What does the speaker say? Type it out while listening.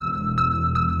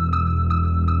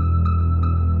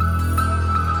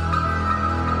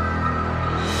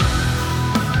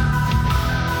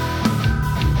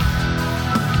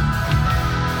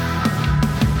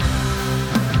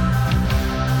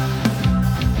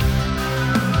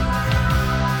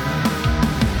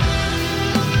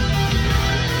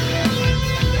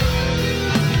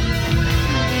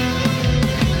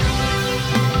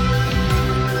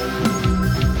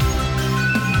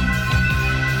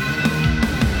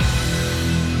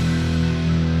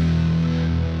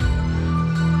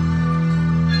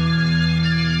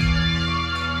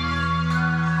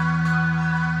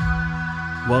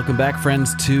Welcome back,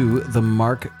 friends, to the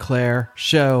Marc Clair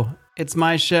Show. It's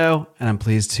my show, and I'm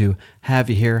pleased to have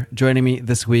you here joining me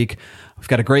this week. We've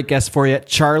got a great guest for you,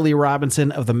 Charlie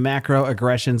Robinson of the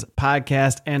Macroaggressions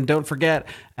podcast. And don't forget,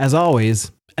 as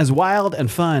always, as wild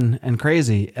and fun and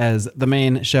crazy as the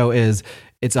main show is,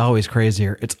 it's always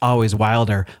crazier. It's always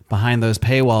wilder behind those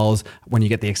paywalls when you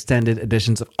get the extended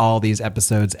editions of all these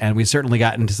episodes. And we certainly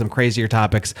got into some crazier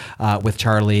topics with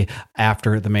Charlie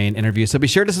after the main interview. So be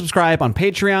sure to subscribe on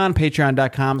Patreon,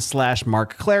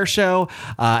 patreon.com/Marc Clair Show,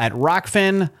 at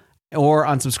Rockfin, or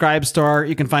on Subscribestar.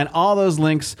 You can find all those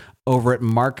links over at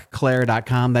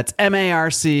marcclair.com. That's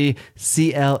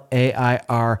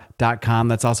marcclair.com.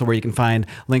 That's also where you can find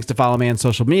links to follow me on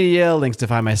social media, links to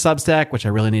find my Substack, which I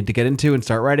really need to get into and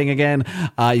start writing again.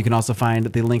 You can also find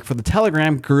the link for the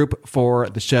Telegram group for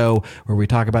the show, where we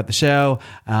talk about the show,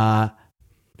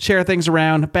 share things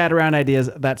around, bat around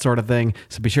ideas, that sort of thing.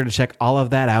 So be sure to check all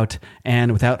of that out.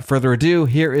 And without further ado,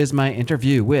 here is my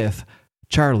interview with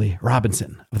Charlie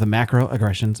Robinson of the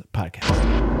Macroaggressions podcast.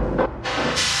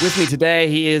 With me today,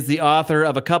 he is the author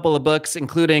of a couple of books,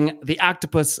 including The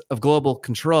Octopus of Global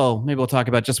Control. Maybe we'll talk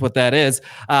about just what that is.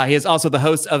 He is also the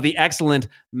host of the excellent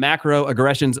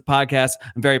Macroaggressions podcast.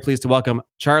 I'm very pleased to welcome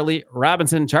Charlie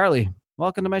Robinson. Charlie,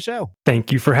 welcome to my show.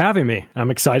 Thank you for having me. I'm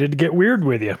excited to get weird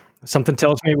with you. Something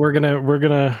tells me we're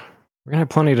gonna have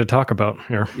plenty to talk about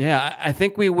here. Yeah, I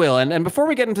think we will. And before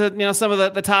we get into some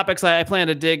of the topics I plan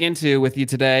to dig into with you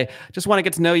today, just want to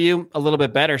get to know you a little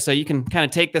bit better so you can kind of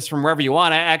take this from wherever you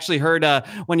want. I actually heard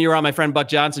when you were on my friend Buck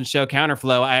Johnson's show,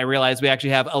 Counterflow, I realized we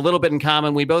actually have a little bit in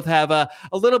common. We both have a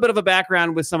little bit of a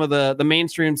background with some of the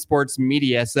mainstream sports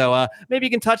media. So maybe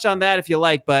you can touch on that if you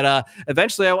like. But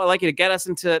eventually, I would like you to get us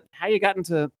into how you got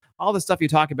into all the stuff you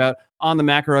talk about on the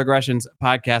Macroaggressions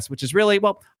podcast, which is really,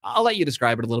 well, I'll let you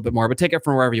describe it a little bit more, but take it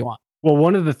from wherever you want. Well,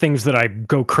 one of the things that I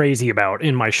go crazy about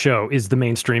in my show is the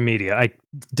mainstream media. I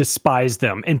despise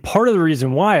them. And part of the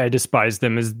reason why I despise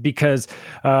them is because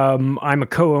I'm a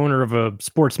co-owner of a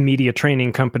sports media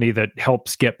training company that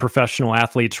helps get professional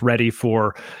athletes ready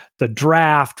for the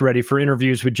draft, ready for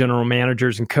interviews with general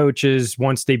managers and coaches.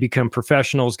 Once they become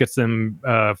professionals, gets them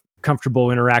comfortable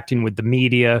interacting with the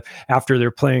media. After their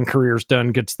playing career's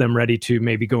done, gets them ready to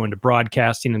maybe go into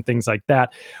broadcasting and things like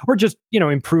that, or just,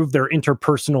 improve their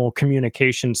interpersonal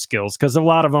communication skills. Because a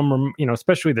lot of them are,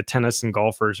 especially the tennis and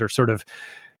golfers are sort of,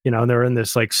 they're in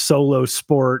this like solo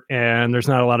sport and there's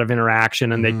not a lot of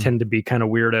interaction and they tend to be kind of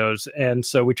weirdos. And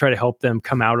so we try to help them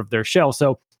come out of their shell.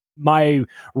 So my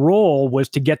role was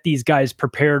to get these guys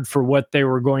prepared for what they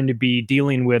were going to be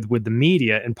dealing with the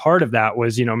media. And part of that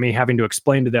was, me having to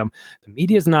explain to them, the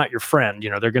media is not your friend.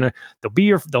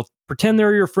 They'll pretend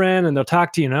they're your friend and they'll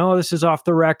talk to you, oh, this is off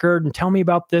the record and tell me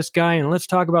about this guy and let's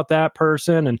talk about that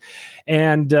person.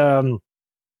 And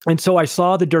so I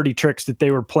saw the dirty tricks that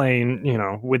they were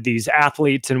playing, with these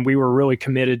athletes, and we were really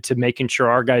committed to making sure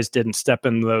our guys didn't step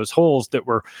in those holes that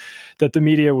the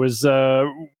media was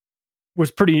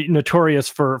pretty notorious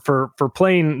for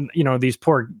playing, these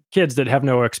poor kids that have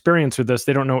no experience with this.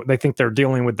 They don't know, they think they're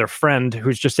dealing with their friend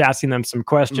who's just asking them some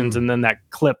questions. And then that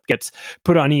clip gets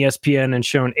put on ESPN and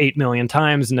shown 8 million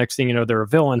times. The next thing you know, they're a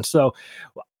villain. So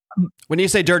when you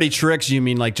say dirty tricks, you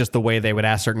mean like just the way they would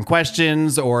ask certain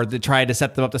questions, or they try to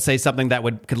set them up to say something that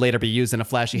could later be used in a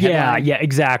flashy headline? Yeah,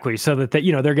 exactly. So that they're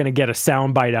going to get a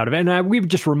sound bite out of it. And we would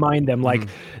just remind them, like,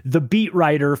 the beat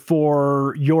writer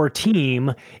for your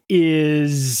team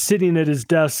is sitting at his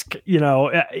desk,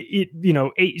 4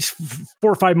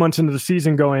 or 5 months into the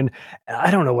season going,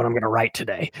 I don't know what I'm going to write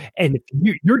today. And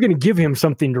you're going to give him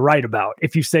something to write about.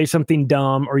 If you say something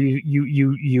dumb, or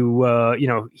you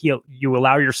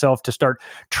allow yourself to start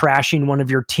trashing one of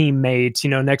your teammates,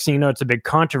 next thing you know, it's a big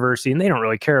controversy, and they don't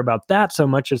really care about that so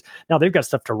much as now they've got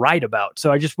stuff to write about.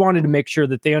 So I just wanted to make sure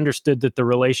that they understood that the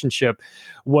relationship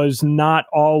was not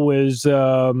always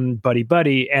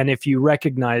buddy-buddy. And if you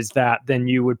recognize that, then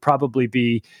you would probably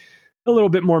be a little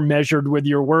bit more measured with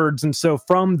your words. And so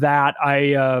from that,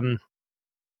 I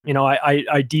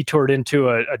detoured into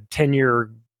a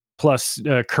 10-year plus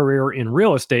career in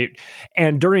real estate.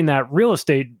 And during that real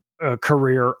estate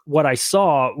career, what I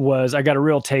saw was I got a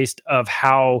real taste of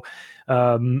how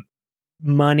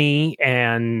money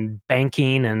and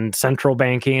banking and central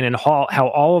banking and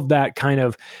how all of that kind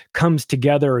of comes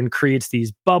together and creates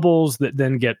these bubbles that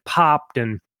then get popped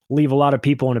and leave a lot of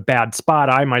people in a bad spot.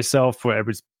 I myself, I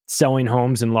was selling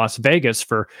homes in Las Vegas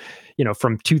for,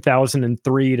 from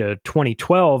 2003 to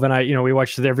 2012. And we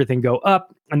watched everything go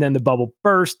up, and then the bubble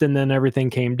burst, and then everything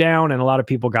came down, and a lot of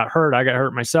people got hurt. I got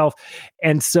hurt myself.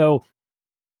 And so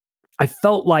I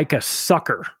felt like a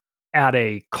sucker at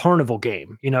a carnival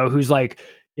game, who's like,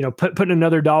 putting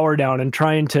another dollar down and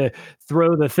trying to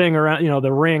throw the thing around,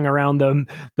 the ring around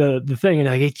the thing. And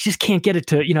like, I just can't get it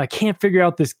to, I can't figure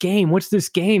out this game. What's this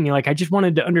game? Like, I just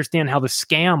wanted to understand how the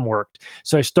scam worked.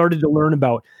 So I started to learn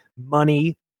about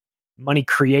money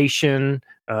creation,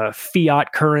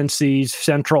 fiat currencies,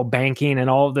 central banking, and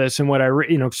all of this. And what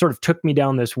sort of took me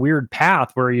down this weird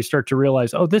path where you start to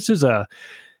realize, oh, this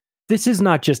is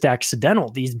not just accidental.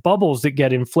 These bubbles that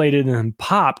get inflated and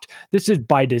popped, this is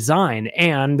by design.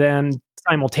 And then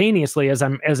simultaneously, as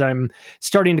I'm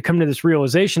starting to come to this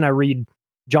realization, I read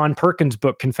John Perkins'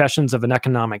 book, Confessions of an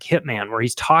Economic Hitman, where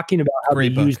he's talking about how Great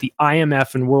they book. use the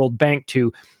IMF and World Bank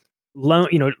to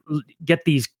get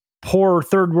these poor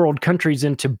third world countries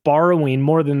into borrowing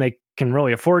more than they can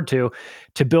really afford to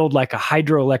build like a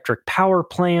hydroelectric power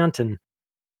plant. And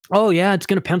oh yeah, it's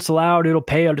going to pencil out. It'll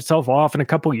pay itself off in a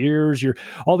couple years.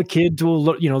 All the kids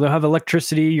will, they'll have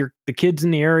electricity. The kids in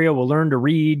the area will learn to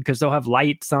read because they'll have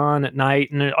lights on at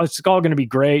night, and it's all going to be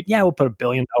great. Yeah, we'll put $1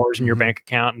 billion in your bank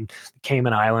account and the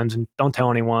Cayman Islands, and don't tell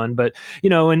anyone. But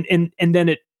and then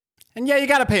it. And yeah, you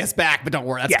got to pay us back, but don't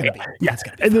worry, that's gonna be fine.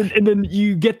 And then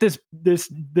you get this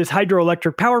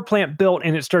hydroelectric power plant built,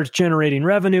 and it starts generating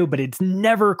revenue, but it's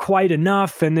never quite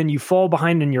enough. And then you fall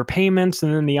behind in your payments,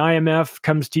 and then the IMF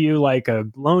comes to you like a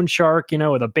loan shark,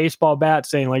 with a baseball bat,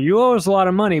 saying like, you owe us a lot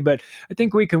of money, but I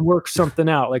think we can work something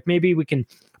out. Like maybe we can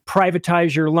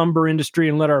privatize your lumber industry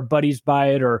and let our buddies buy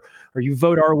it, or you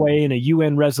vote our way in a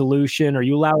UN resolution, or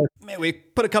you allow us. Maybe we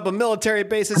put a couple military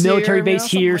bases,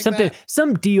 something like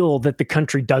some deal that the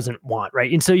country doesn't want,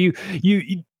 right? And so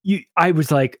I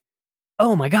was like,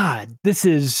 oh my God, this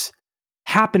is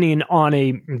happening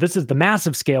this is the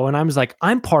massive scale, and I was like,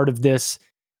 I'm part of this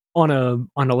on a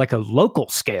like a local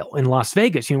scale in Las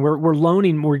Vegas.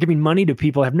 We're giving money to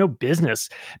people who have no business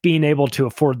being able to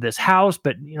afford this house,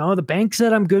 but the bank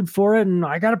said I'm good for it, and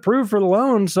I got approved for the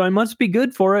loan, so I must be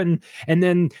good for it. And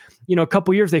then a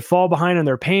couple years they fall behind on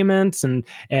their payments, and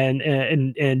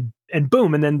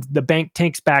boom, and then the bank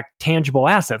takes back tangible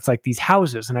assets like these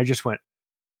houses, and I just went,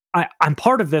 I'm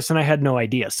part of this, and I had no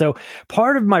idea. So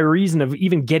part of my reason of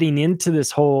even getting into this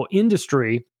whole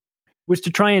industry was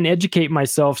to try and educate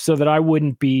myself so that I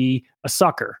wouldn't be a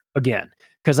sucker again,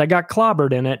 because I got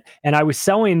clobbered in it, and I was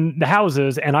selling the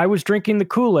houses, and I was drinking the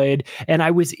Kool-Aid, and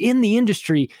I was in the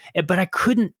industry, but I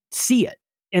couldn't see it.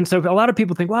 And so a lot of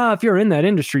people think, well, if you're in that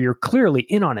industry, you're clearly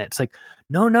in on it. It's like,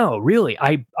 no, really.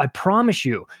 I promise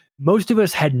you, most of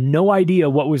us had no idea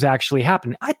what was actually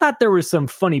happening. I thought there was some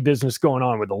funny business going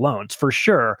on with the loans for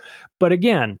sure. But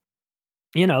again,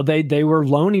 they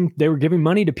were giving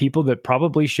money to people that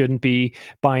probably shouldn't be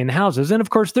buying the houses. And of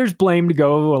course, there's blame to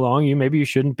go along. Maybe you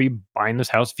shouldn't be buying this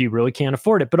house if you really can't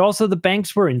afford it. But also the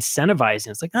banks were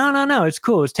incentivizing. It's like, no, it's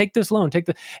cool. Let's take this loan.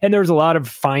 And there's a lot of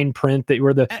fine print that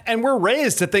were and we're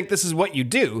raised to think this is what you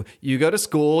do. You go to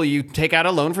school, you take out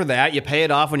a loan for that, you pay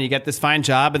it off when you get this fine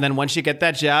job. And then once you get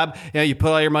that job, you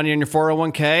put all your money in your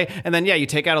 401k, and then, you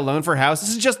take out a loan for a house.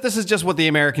 This is just what the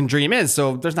American dream is.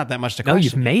 So there's not that much to question. No,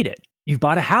 you've made it. You've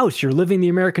bought a house. You're living the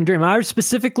American dream. I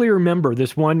specifically remember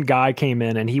this one guy came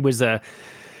in, and he was a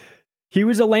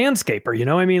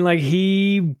landscaper. Like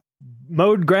he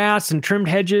mowed grass and trimmed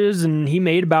hedges, and he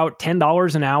made about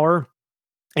 $10 an hour,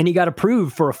 and he got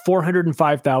approved for a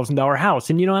 $405,000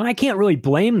 house. And, and I can't really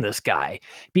blame this guy,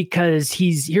 because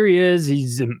he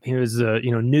was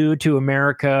new to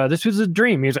America. This was a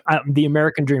dream. He was the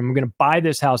American dream. I'm going to buy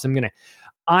this house. I'm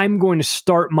going to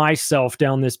start myself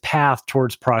down this path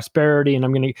towards prosperity, and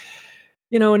I'm going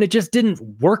to, and it just didn't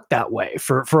work that way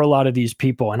for a lot of these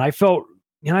people. And I felt,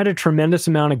 I had a tremendous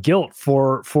amount of guilt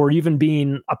for even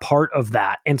being a part of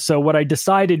that. And so what I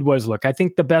decided was, look, I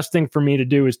think the best thing for me to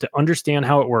do is to understand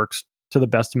how it works to the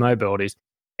best of my abilities.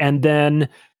 And then,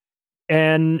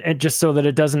 and just so that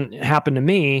it doesn't happen to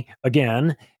me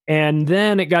again. And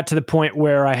then it got to the point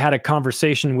where I had a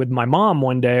conversation with my mom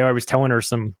one day. I was telling her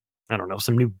some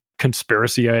new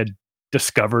conspiracy I had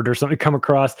discovered or something come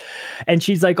across. And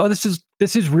she's like, oh, this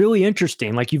is really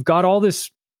interesting. Like, you've got all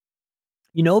this,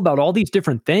 about all these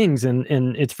different things, and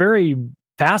it's very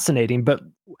fascinating, but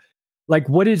like,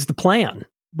 what is the plan?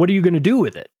 What are you going to do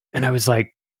with it? And I was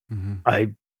like, I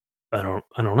don't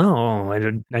know.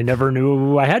 I never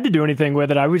knew I had to do anything with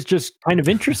it. I was just kind of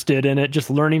interested in it, just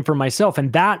learning for myself.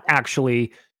 And that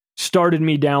actually started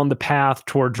me down the path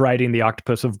towards writing The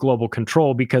Octopus of Global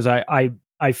Control, because I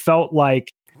felt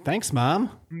like, thanks,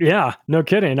 Mom. Yeah, no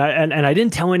kidding. I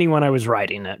didn't tell anyone I was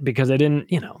writing it, because I didn't,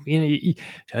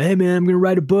 hey man, I'm going to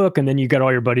write a book. And then you got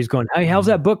all your buddies going, hey, how's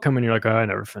that book coming? You're like, oh, I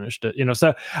never finished it.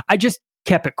 So I just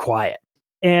kept it quiet.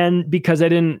 And because I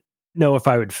didn't know if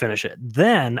I would finish it,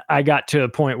 then I got to a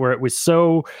point where it was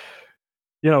so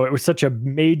it was such a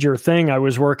major thing I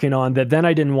was working on that then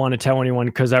I didn't want to tell anyone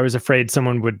because I was afraid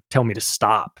someone would tell me to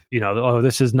stop. Oh,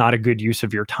 this is not a good use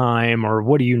of your time, or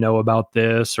what do you know about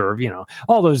this? Or,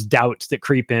 all those doubts that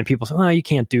creep in. People say, oh, you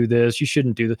can't do this. You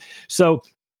shouldn't do this. So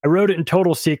I wrote it in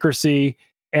total secrecy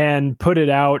and put it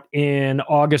out in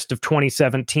August of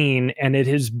 2017. And it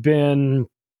has been,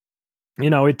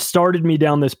 it started me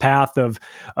down this path of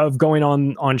going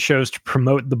on shows to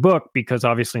promote the book, because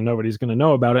obviously nobody's going to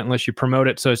know about it unless you promote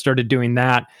it. So I started doing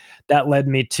that. That led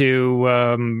me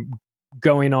to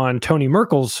going on Tony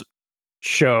Merkel's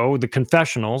show, The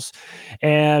Confessionals.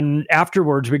 And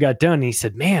afterwards we got done. And he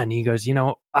said, man, he goes,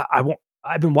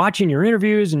 I've been watching your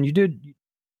interviews, and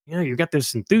you got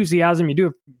this enthusiasm.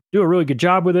 You do a really good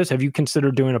job with this. Have you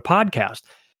considered doing a podcast?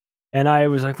 And I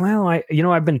was like, well,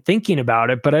 I've been thinking about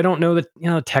it, but I don't know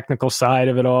the technical side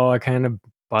of it all. I kind of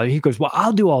bother. He goes, well,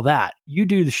 I'll do all that. You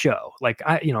do the show. Like,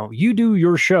 you do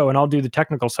your show and I'll do the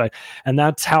technical side. And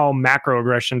that's how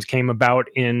Macroaggressions came about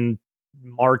in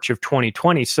March of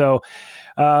 2020. So,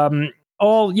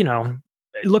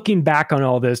 looking back on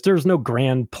all this, there's no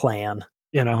grand plan.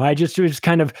 I just was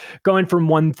kind of going from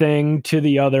one thing to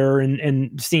the other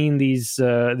and seeing these,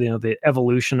 the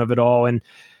evolution of it all. And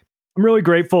I'm really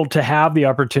grateful to have the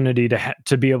opportunity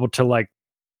to be able to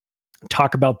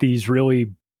talk about these really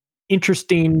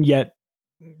interesting yet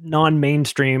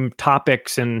non-mainstream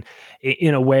topics, and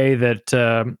in a way that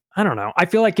I don't know. I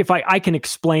feel like if I can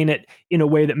explain it in a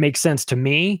way that makes sense to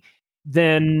me,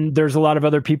 then there's a lot of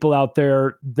other people out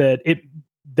there that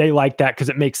they like that because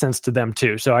it makes sense to them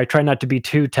too. So I try not to be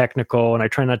too technical, and I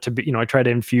try not to be, I try to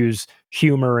infuse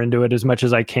humor into it as much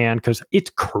as I can, because it's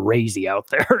crazy out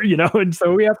there, and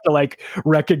so we have to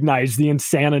recognize the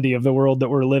insanity of the world that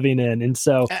we're living in. And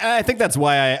so I think that's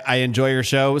why I enjoy your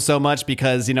show so much,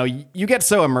 because, you get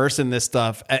so immersed in this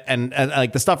stuff, and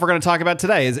the stuff we're going to talk about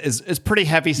today is pretty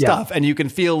heavy stuff. And you can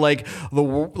feel like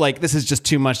this is just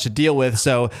too much to deal with.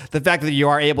 So the fact that you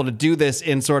are able to do this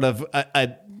in sort of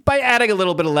by adding a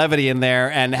little bit of levity in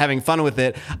there and having fun with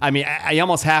it, I mean, I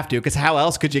almost have to, because how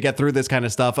else could you get through this kind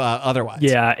of stuff otherwise?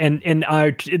 Yeah, and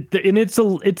it's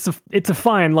a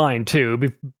fine line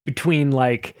too between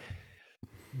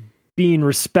being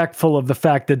respectful of the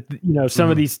fact that some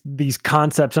of these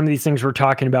concepts, some of these things we're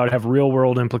talking about have real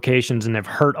world implications and have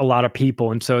hurt a lot of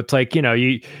people, and so it's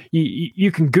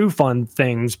you can goof on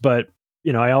things, but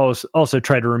I also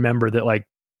try to remember that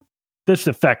this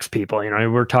affects people.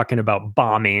 We're talking about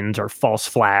bombings or false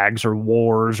flags or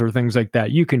wars or things like that.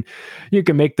 You can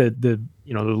make the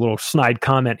little snide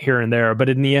comment here and there, but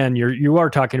in the end, you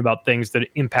are talking about things that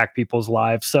impact people's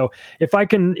lives. So if I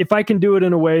can do it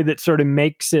in a way that sort of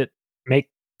makes it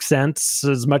make sense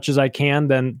as much as I can,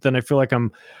 then I feel like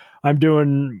I'm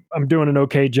doing an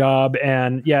okay job.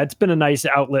 And yeah, it's been a nice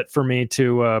outlet for me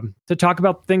to talk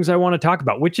about things I want to talk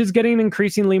about, which is getting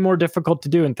increasingly more difficult to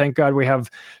do. And thank God we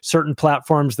have certain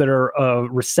platforms that are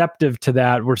receptive to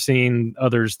that. We're seeing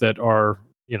others that are,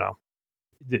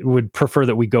 that would prefer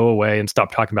that we go away and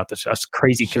stop talking about this. Us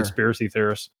crazy conspiracy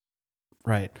theorists.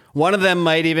 Right. One of them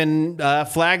might even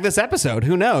flag this episode.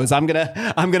 Who knows? I'm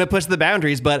gonna push the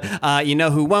boundaries, but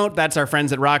who won't? That's our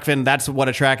friends at Rockfin. That's what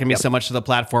attracted me so much to the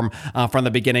platform from the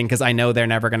beginning, because I know they're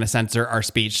never going to censor our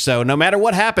speech. So no matter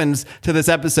what happens to this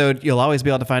episode, you'll always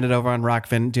be able to find it over on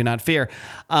Rockfin. Do not fear.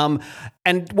 And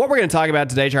what we're going to talk about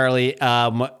today, Charlie,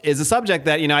 is a subject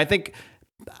that I think.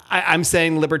 I'm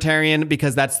saying libertarian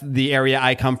because that's the area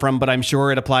I come from, but I'm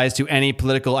sure it applies to any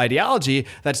political ideology.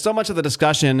 That so much of the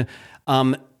discussion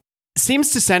seems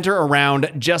to center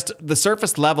around just the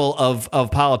surface level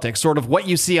of politics, sort of what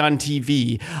you see on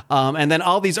TV. And then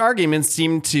all these arguments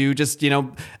seem to just,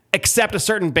 accept a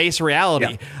certain base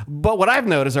reality. Yeah. But what I've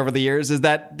noticed over the years is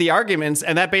that the arguments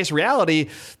and that base reality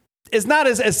is not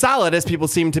as solid as people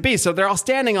seem to be. So they're all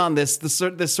standing on this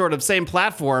sort of same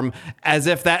platform as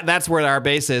if that's where our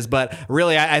base is. But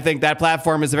really, I think that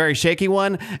platform is a very shaky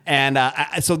one. And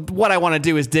so what I want to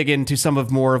do is dig into some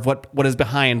of more of what is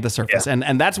behind the surface. Yeah.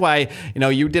 And that's why,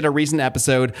 you did a recent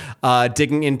episode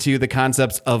digging into the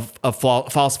concepts of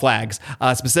false flags,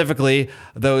 specifically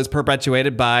those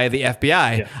perpetuated by the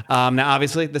FBI. Yeah. Now,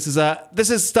 obviously, this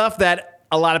is stuff that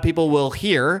a lot of people will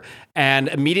hear and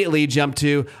immediately jump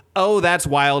to, oh, that's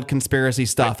wild conspiracy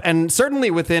stuff. Right. And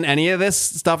certainly within any of this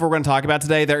stuff we're going to talk about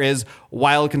today, there is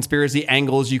wild conspiracy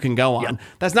angles you can go on. Yep.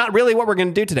 That's not really what we're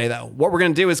going to do today, though. What we're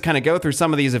going to do is kind of go through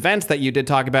some of these events that you did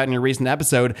talk about in your recent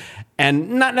episode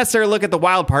and not necessarily look at the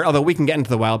wild part, although we can get into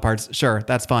the wild parts. Sure,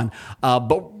 that's fun.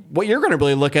 But what you're going to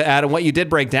really look at and what you did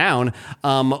break down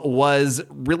was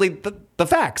really the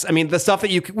facts. I mean, the stuff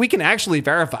that we can actually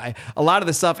verify. A lot of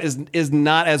the stuff is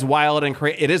not as wild and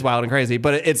crazy. It is wild and crazy,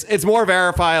 but it's more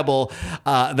verifiable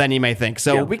than you may think.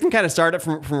 So we can kind of start it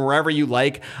from wherever you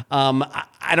like.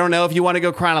 I don't know if you want to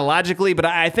go chronologically, but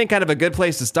I think kind of a good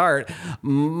place to start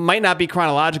might not be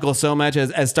chronological so much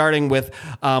as starting with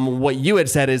what you had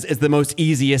said is the most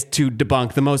easiest to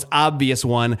debunk, the most obvious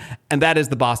one, and that is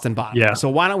the Boston bombing. Yeah. So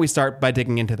why don't we start by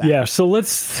digging into that? Yeah. So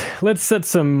let's set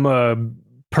some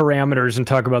parameters and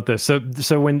talk about this.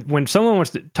 So when someone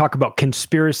wants to talk about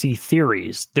conspiracy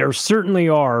theories, there certainly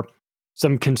are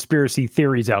some conspiracy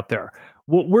theories out there.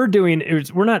 What we're doing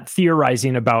is we're not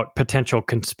theorizing about potential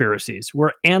conspiracies.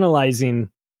 We're analyzing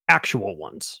actual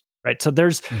ones, right? So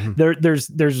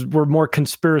we're more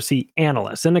conspiracy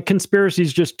analysts, and a conspiracy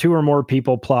is just two or more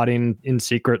people plotting in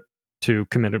secret to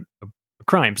commit a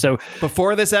crime. So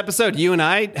before this episode, you and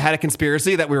I had a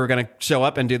conspiracy that we were going to show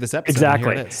up and do this episode.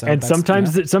 Exactly. And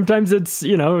sometimes it's,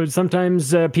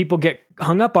 sometimes people get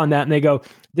hung up on that and they go,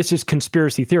 this is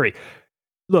conspiracy theory.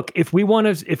 Look, if we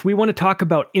want to talk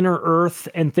about inner Earth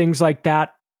and things like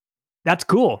that, that's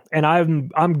cool. And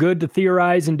I'm good to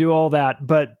theorize and do all that.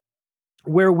 But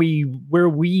where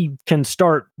we can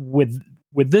start with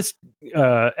this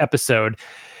episode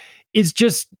is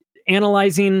just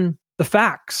analyzing the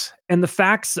facts. And the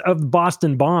facts of the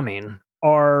Boston bombing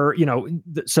are,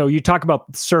 so you talk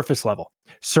about surface level.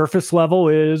 Surface level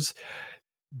is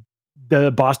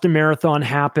the Boston Marathon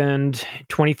happened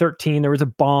 2013. There was a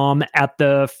bomb at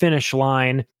the finish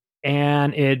line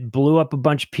and it blew up a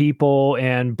bunch of people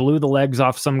and blew the legs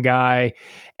off some guy.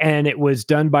 And it was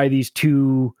done by these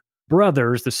two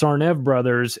brothers, the Tsarnaev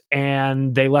brothers,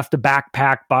 and they left a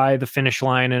backpack by the finish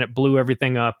line and it blew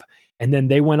everything up. And then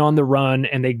they went on the run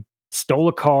and they stole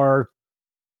a car,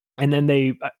 and then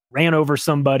they ran over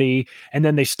somebody, and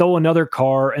then they stole another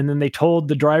car, and then they told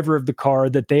the driver of the car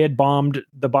that they had bombed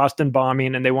the Boston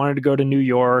bombing and they wanted to go to New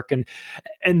York, and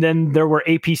then there were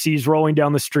APCs rolling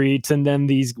down the streets, and then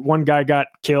one guy got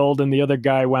killed and the other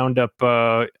guy wound up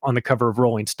on the cover of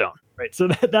Rolling Stone, right? So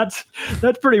that's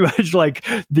pretty much like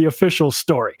the official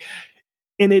story.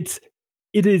 And it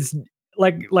is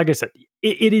like I said,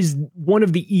 it is one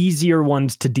of the easier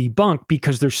ones to debunk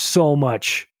because there's so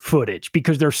much footage,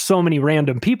 because there's so many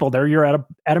random people there. You're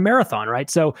at a marathon, right?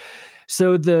 So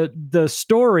the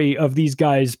story of these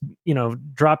guys,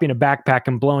 dropping a backpack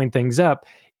and blowing things up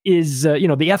is, the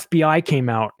FBI came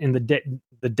out in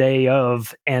the day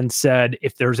of and said,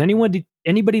 if there's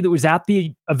anybody that was at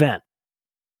the event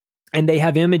and they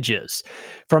have images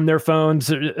from their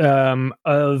phones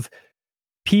of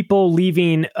people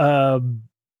leaving a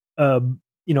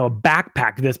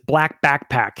backpack, this black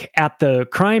backpack at the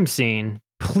crime scene,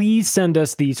 please send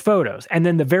us these photos. And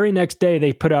then the very next day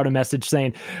they put out a message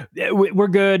saying, we're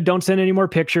good. Don't send any more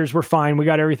pictures. We're fine. We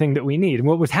got everything that we need. And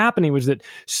what was happening was that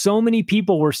so many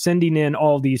people were sending in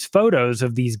all these photos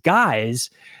of these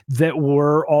guys that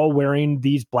were all wearing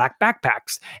these black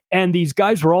backpacks. And these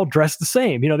guys were all dressed the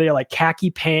same. They had like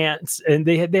khaki pants, and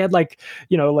they had like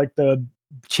the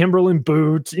Timberland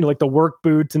boots, like the work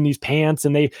boots and these pants,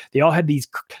 and they all had these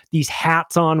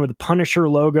hats on with the Punisher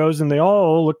logos, and they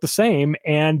all looked the same,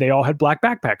 and they all had black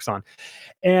backpacks on.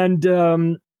 And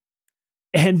the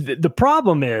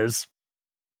problem is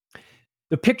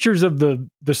the pictures of the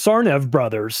Tsarnaev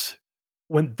brothers,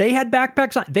 when they had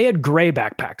backpacks on, they had gray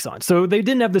backpacks on. So they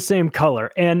didn't have the same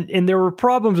color. And there were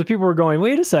problems with people were going,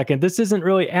 wait a second, this isn't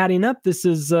really adding up. This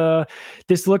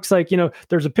looks like,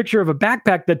 there's a picture of a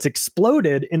backpack that's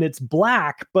exploded and it's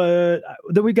black, but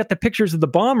then we got the pictures of the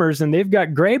bombers and they've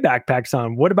got gray backpacks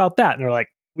on. What about that? And they're like,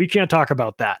 we can't talk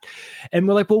about that. And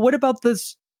we're like, well, what about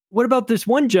this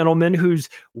one gentleman who's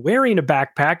wearing a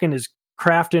backpack and is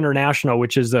Craft International,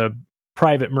 which is a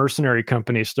private mercenary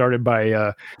company started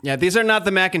by these are not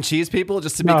the mac and cheese people,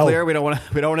 just to be clear. We don't want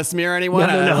to smear anyone.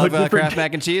 I love Kraft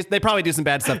mac and cheese. They probably do some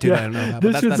bad stuff too. Yeah. I don't know about,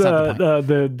 this but is that's not the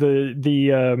point.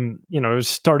 It was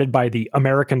started by the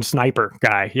American Sniper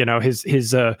guy,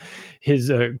 his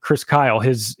Chris Kyle,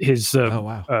 his oh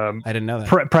wow, I didn't know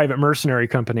that. Private mercenary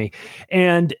company.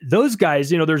 And those guys,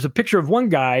 there's a picture of one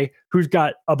guy who's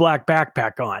got a black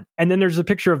backpack on, and then there's a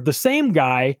picture of the same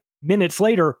guy minutes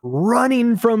later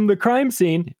running from the crime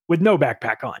scene with no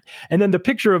backpack on. And then the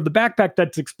picture of the backpack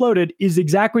that's exploded is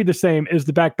exactly the same as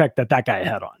the backpack that guy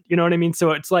had on. You know what I mean?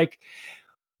 So it's like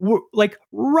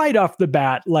right off the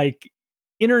bat, like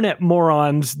internet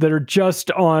morons that are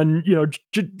just on,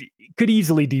 could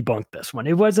easily debunk this one.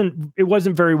 It wasn't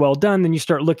very well done. Then you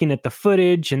start looking at the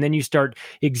footage, and then you start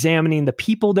examining the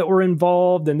people that were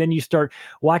involved, and then you start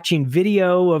watching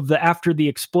video of after the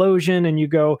explosion, and you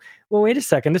go, well, wait a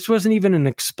second, this wasn't even an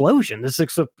explosion. This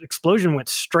explosion went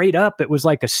straight up. It was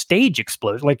like a stage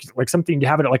explosion, like something you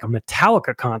have it at like a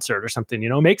Metallica concert or something,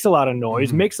 makes a lot of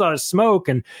noise, makes a lot of smoke,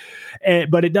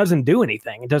 but it doesn't do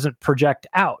anything. It doesn't project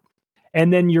out.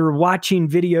 And then you're watching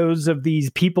videos of these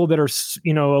people that are,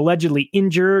 allegedly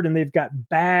injured, and they've got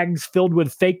bags filled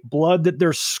with fake blood that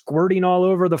they're squirting all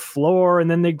over the floor.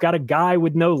 And then they've got a guy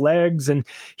with no legs, and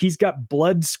he's got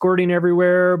blood squirting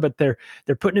everywhere, but they're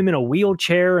putting him in a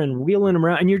wheelchair and wheeling him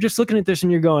around. And you're just looking at this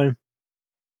and you're going,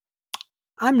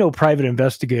 I'm no private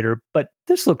investigator, but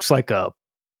this looks like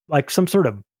some sort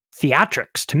of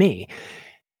theatrics to me.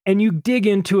 And you dig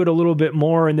into it a little bit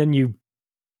more, and then you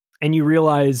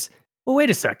realize, well,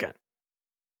 wait a second.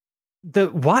 Was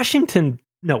it Washington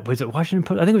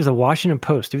Post? I think it was the Washington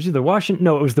Post. It was either Washington.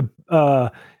 No, it was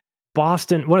the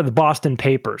Boston. One of the Boston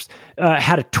papers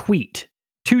had a tweet.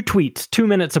 2 tweets, 2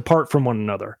 minutes apart from one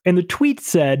another. And the tweet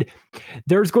said,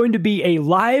 there's going to be a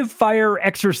live fire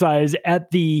exercise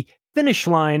at the finish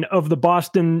line of the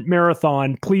Boston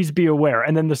Marathon. Please be aware.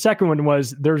 And then the second one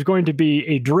was, there's going to be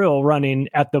a drill running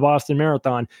at the Boston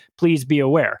Marathon. Please be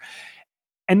aware.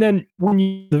 And then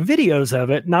when the videos of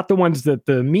it, not the ones that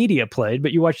the media played,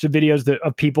 but you watch the videos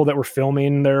of people that were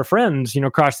filming their friends,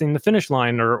 crossing the finish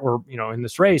line or in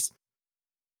this race,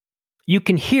 you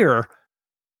can hear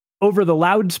over the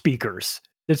loudspeakers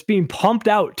that's being pumped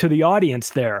out to the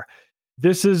audience there,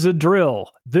 this is a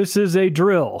drill. This is a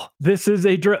drill. This is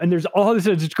a drill. And there's all this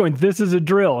just going, this is a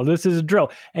drill. This is a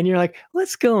drill. And you're like,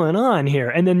 what's going on here?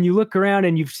 And then you look around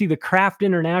and you see the Kraft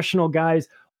International guys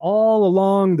all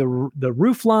along the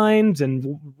roof lines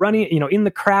and running, in the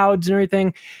crowds and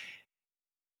everything.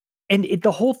 And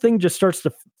the whole thing just starts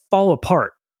to fall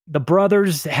apart. The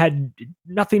brothers had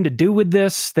nothing to do with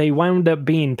this. They wound up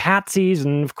being patsies.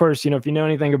 And of course, if you know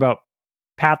anything about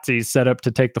patsies set up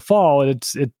to take the fall,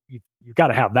 you've got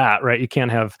to have that, right? You can't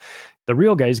have the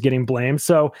real guys getting blamed.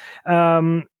 So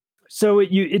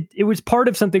it was part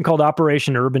of something called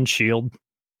Operation Urban Shield.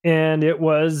 And it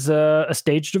was a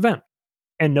staged event.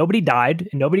 And nobody died,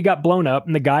 and nobody got blown up.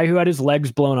 And the guy who had his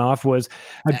legs blown off was...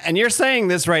 And you're saying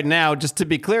this right now, just to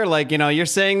be clear, you're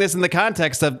saying this in the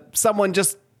context of someone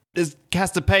just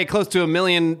has to pay close to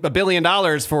 $1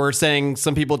 billion for saying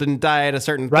some people didn't die at a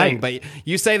certain thing. But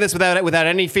you say this without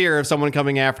any fear of someone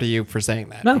coming after you for saying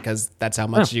that, because that's how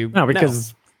much you know.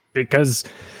 Because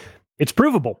it's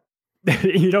provable.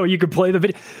 You could play the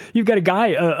video. You've got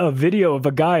a video of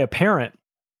a parent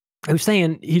who's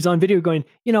saying, he's on video going,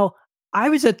 I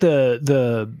was at the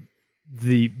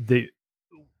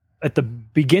at the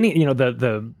beginning,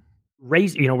 the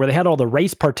race, where they had all the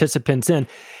race participants in,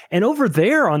 and over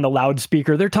there on the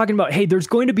loudspeaker, they're talking about, hey, there's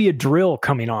going to be a drill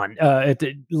coming on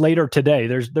later today.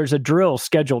 There's a drill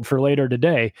scheduled for later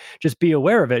today. Just be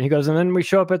aware of it. And he goes, and then we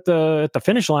show up at the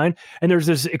finish line, and there's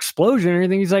this explosion and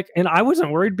everything. He's like, and I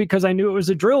wasn't worried because I knew it was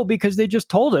a drill because they just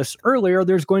told us earlier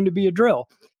there's going to be a drill.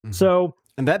 Mm-hmm. So.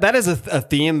 And that is a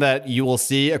theme that you will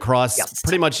see across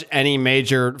pretty much any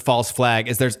major false flag,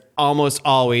 is there's almost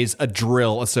always a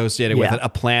drill associated with it, a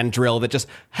planned drill that just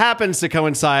happens to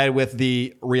coincide with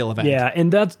the real event. Yeah,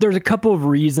 and there's a couple of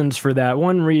reasons for that.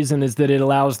 One reason is that it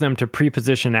allows them to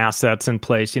pre-position assets in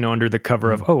place, under the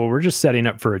cover of, we're just setting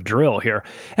up for a drill here.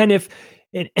 And if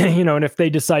they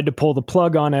decide to pull the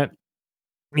plug on it,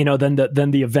 then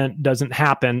the event doesn't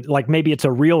happen. Like maybe it's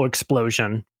a real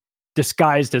explosion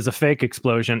disguised as a fake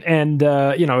explosion. And,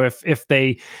 if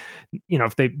they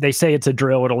say it's a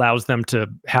drill, it allows them to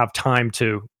have time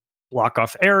to block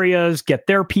off areas, get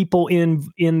their people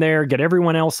in there, get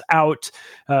everyone else out,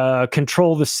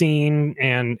 control the scene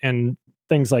and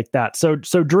things like that. So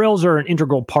drills are an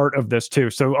integral part of this too.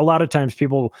 So a lot of times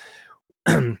people,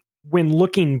 when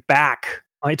looking back,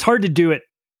 it's hard to do it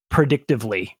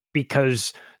predictively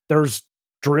because there's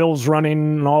drills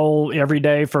running every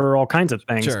day for all kinds of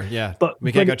things. Sure, yeah. But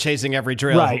we can't go chasing every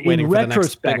drill, waiting for the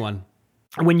next big one.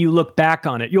 When you look back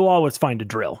on it, you'll always find a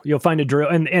drill. You'll find a drill,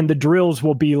 and the drills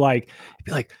will be like,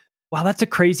 wow, that's a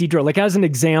crazy drill. Like as an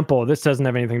example, this doesn't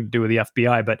have anything to do with the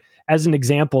FBI, but as an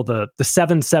example, the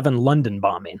 7/7 London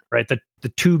bombing, right? The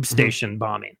tube station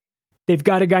bombing. They've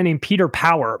got a guy named Peter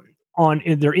Power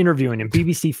they're interviewing him,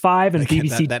 BBC 5 and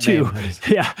BBC 2.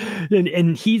 Yeah,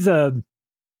 and he's a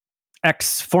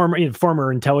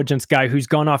former intelligence guy who's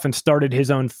gone off and started his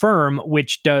own firm,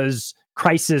 which does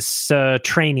crisis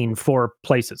training for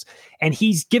places. And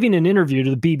he's giving an interview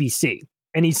to the BBC.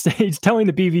 And he's telling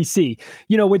the BBC,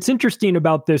 what's interesting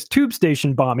about this tube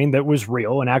station bombing that was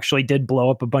real and actually did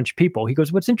blow up a bunch of people. He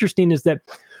goes, what's interesting is that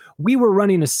we were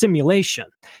running a simulation,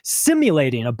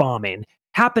 simulating a bombing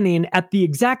happening at the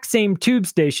exact same tube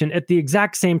station at the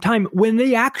exact same time when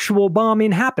the actual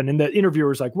bombing happened. And the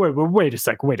interviewer's like, wait a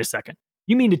second.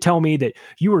 You mean to tell me that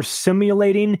you were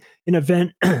simulating an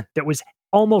event that was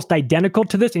almost identical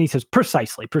to this? And he says,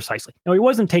 precisely. Now, he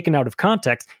wasn't taken out of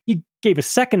context. He gave a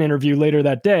second interview later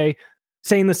that day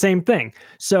saying the same thing.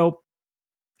 So,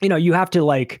 you have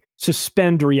to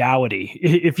suspend reality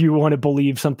if you want to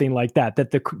believe something like that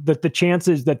the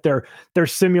chances that they're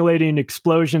simulating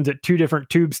explosions at two different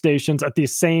tube stations at the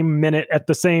same minute, at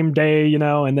the same day,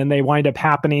 and then they wind up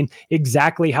happening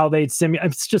exactly how they'd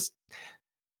simulate. It's just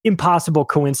impossible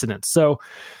coincidence. So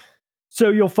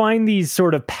you'll find these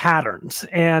sort of patterns.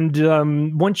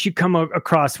 And once you come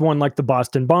across one like the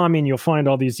Boston bombing, you'll find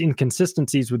all these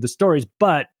inconsistencies with the stories.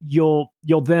 But you'll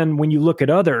then, when you look at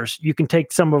others, you can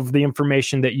take some of the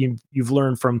information that you've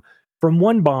learned from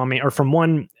one bombing or from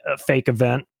one fake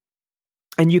event,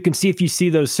 and you can see if you see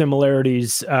those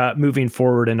similarities moving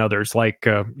forward in others, like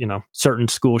certain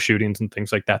school shootings and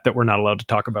things like that we're not allowed to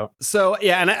talk about. So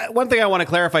yeah, and one thing I want to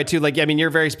clarify too, you're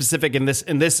very specific in this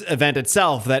event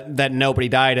itself that nobody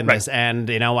died in this, and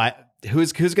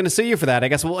who's going to sue you for that? I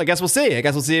guess we'll see. I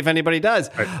guess we'll see if anybody does.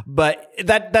 Right. But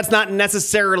that's not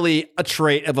necessarily a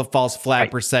trait of a false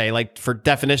flag per se. Like, for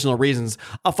definitional reasons,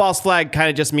 a false flag kind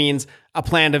of just means a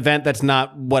planned event that's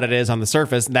not what it is on the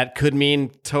surface. That could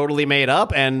mean totally made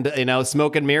up and,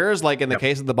 smoke and mirrors, like in the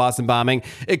case of the Boston bombing.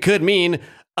 It could mean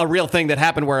a real thing that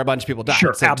happened where a bunch of people died.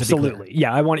 Sure, absolutely.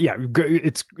 Yeah,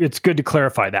 it's good to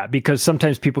clarify that, because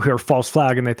sometimes people hear false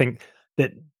flag and they think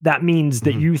that means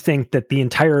that you think that the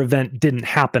entire event didn't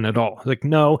happen at all. Like,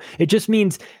 no, it just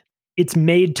means it's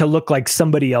made to look like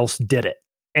somebody else did it.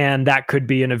 And that could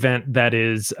be an event that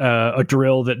is a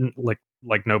drill that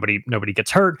like nobody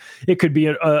gets hurt. It could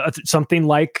be something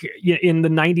like in the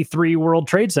 93 World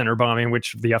Trade Center bombing,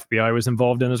 which the FBI was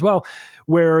involved in as well,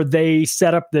 where they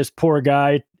set up this poor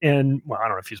guy, and I don't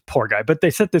know if he's a poor guy, but they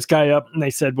set this guy up and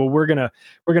they said, well, we're gonna.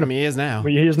 He is now.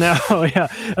 He is now. Yeah,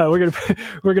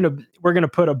 we're gonna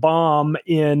put a bomb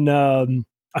in a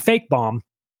fake bomb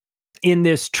in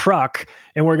this truck,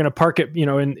 and we're gonna park it,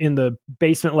 in the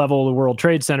basement level of the World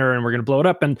Trade Center, and we're gonna blow it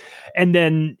up, and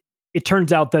then it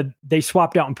turns out that they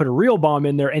swapped out and put a real bomb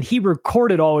in there, and he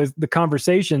recorded all the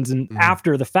conversations. And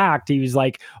after the fact, he was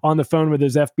on the phone with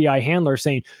his FBI handler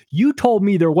saying, "You told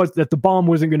me that the bomb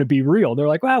wasn't going to be real." They're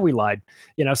like, "Well, we lied,"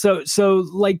 So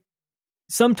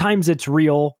sometimes it's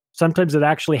real, sometimes it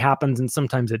actually happens, and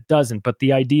sometimes it doesn't. But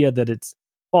the idea that it's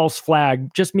false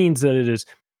flag just means that it is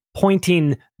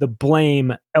pointing the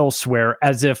blame elsewhere,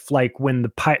 as if when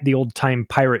the old time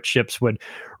pirate ships would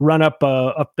run up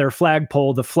their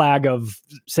flagpole, the flag of,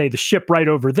 say, the ship right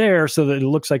over there, so that it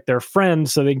looks like they're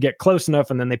friends, so they can get close enough,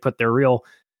 and then they put their real,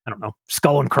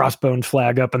 skull and crossbones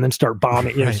flag up, and then start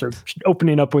bombing, start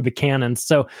opening up with the cannons.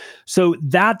 So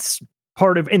that's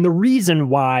part of, and the reason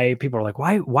why people are like,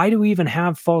 why do we even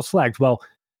have false flags? Well,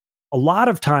 a lot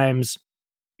of times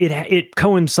it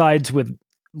coincides with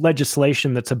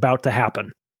legislation that's about to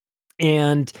happen,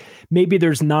 and maybe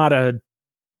there's not a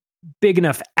big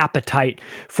enough appetite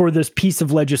for this piece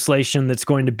of legislation that's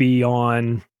going to be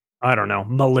on, I don't know,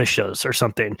 militias or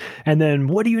something. And then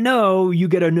what do you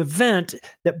get an event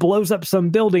that blows up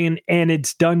some building, and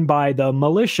it's done by the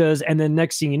militias, and then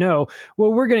next thing you know,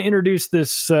 well, we're going to introduce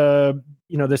this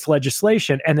this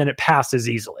legislation, and then it passes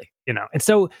easily,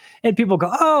 and people go,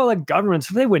 oh, governments,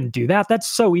 they wouldn't do that, that's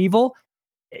so evil.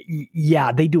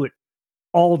 Yeah, they do it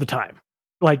all the time.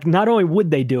 Not only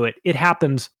would they do it, it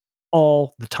happens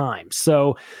all the time.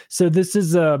 So this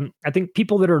is, I think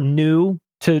people that are new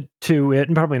to it,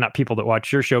 and probably not people that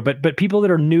watch your show, but people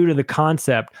that are new to the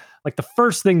concept, the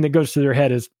first thing that goes through their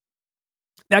head is,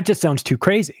 that just sounds too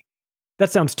crazy.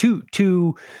 That sounds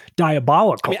too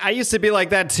diabolical. I used to be like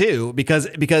that too, because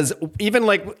even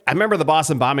I remember the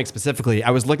Boston bombing specifically,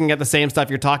 I was looking at the same stuff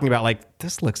you're talking about,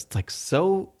 this looks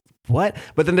so what?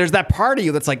 But then there's that part of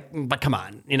you that's like, but come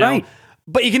on, Right.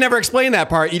 But you can never explain that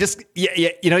part. You just,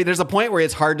 there's a point where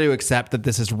it's hard to accept that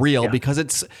this is real because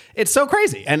it's so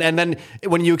crazy. And then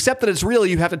when you accept that it's real,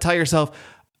 you have to tell yourself,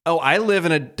 oh, I live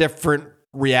in a different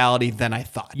reality than I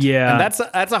thought. Yeah. And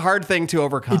that's a hard thing to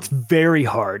overcome. It's very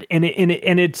hard.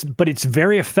 But it's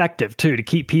very effective too, to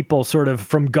keep people sort of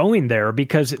from going there,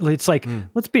 because it's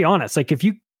let's be honest, if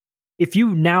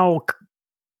you now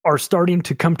are starting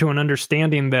to come to an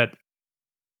understanding that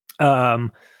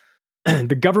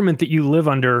the government that you live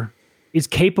under is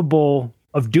capable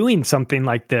of doing something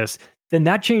like this, then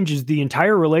that changes the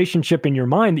entire relationship in your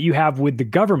mind that you have with the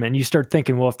government. You start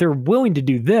thinking, well, if they're willing to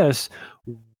do this,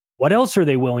 what else are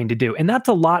they willing to do? And that's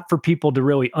a lot for people to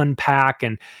really unpack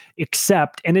and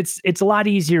accept. And it's a lot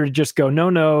easier to just go,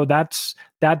 no, that's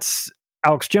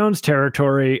Alex Jones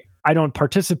territory. I don't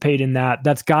participate in that.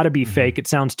 That's got to be fake. It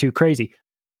sounds too crazy.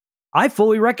 I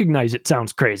fully recognize it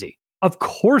sounds crazy. Of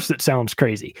course it sounds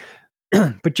crazy.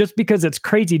 But just because it's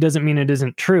crazy doesn't mean it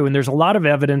isn't true. And there's a lot of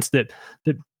evidence that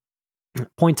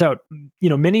points out,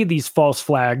 many of these false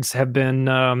flags have been,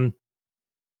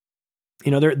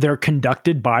 they're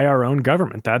conducted by our own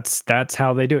government. That's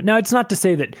how they do it. Now, it's not to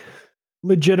say that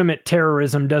legitimate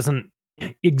terrorism doesn't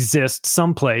exist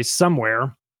someplace,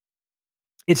 somewhere.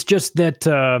 It's just that,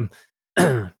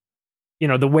 the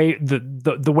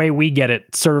way we get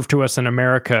it served to us in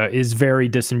America is very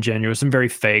disingenuous and very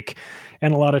fake.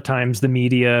 And a lot of times the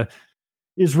media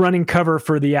is running cover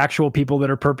for the actual people that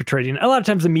are perpetrating. A lot of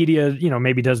times the media,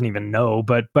 maybe doesn't even know,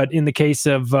 but in the case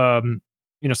of,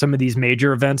 some of these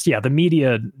major events, the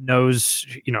media knows,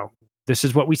 this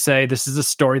is what we say. This is a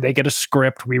story. They get a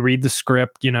script. We read the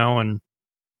script, and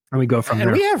we go from there.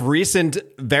 And we have recent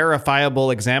verifiable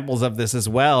examples of this as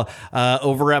well.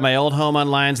 Over at my old home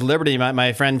on Lions Liberty,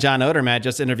 my friend John Odermatt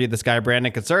just interviewed this guy,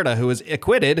 Brandon Caserta, who was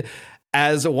acquitted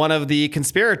as one of the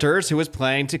conspirators who was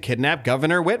planning to kidnap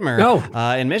Governor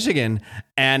Whitmer in Michigan.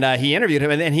 And he interviewed him,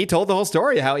 and he told the whole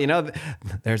story, how,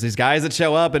 there's these guys that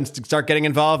show up and start getting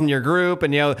involved in your group,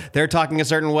 and, they're talking a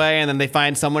certain way, and then they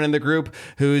find someone in the group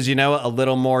who's, a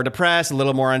little more depressed, a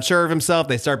little more unsure of himself.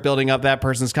 They start building up that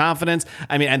person's confidence.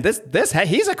 I mean, and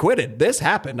he's acquitted. This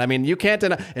happened. I mean, you can't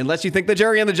deny, unless you think the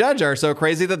jury and the judge are so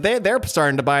crazy that they're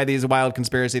starting to buy these wild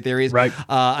conspiracy theories. Right.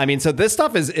 So this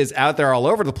stuff is out there all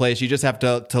over the place. You just have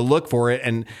to look for it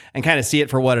and kind of see it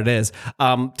for what it is.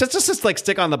 Just like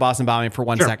stick on the Boston bombing for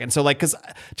 1 second. So because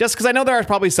I know there are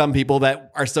probably some people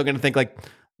that are still going to think like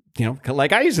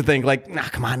I used to think like, nah,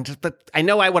 come on, I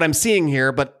know what I'm seeing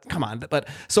here, but come on. But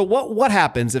so what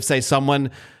happens if, say,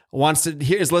 someone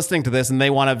is listening to this and they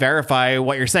want to verify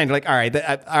what you're saying? They're like, all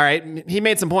right, he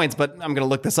made some points, but I'm going to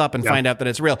look this up and find out that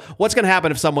it's real. What's going to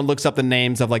happen if someone looks up the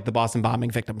names of like the Boston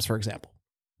bombing victims, for example?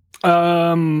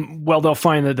 Well, they'll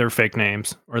find that they're fake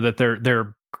names, or that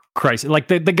they're crisis. Like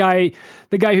the guy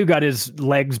who got his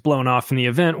legs blown off in the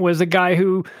event was a guy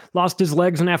who lost his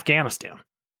legs in Afghanistan.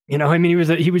 He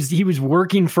was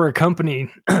working for a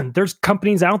company. There's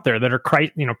companies out there that are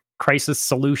crisis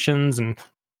solutions and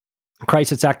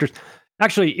crisis actors.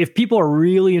 Actually, if people are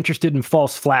really interested in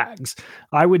false flags,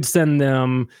 I would send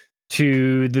them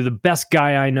to the best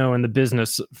guy I know in the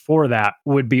business for that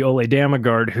would be Ole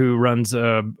Damagard, who runs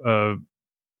a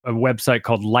website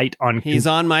called Light on. He's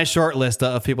on my short list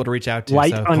of people to reach out to.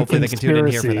 Light so on hopefully they can tune in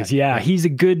here for that. Yeah, he's a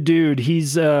good dude.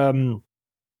 He's got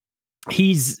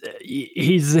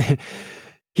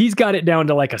it down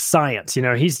to like a science.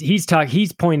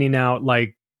 He's pointing out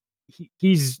like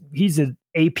he's an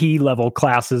AP level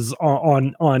classes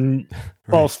on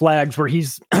false flags where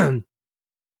he's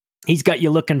got you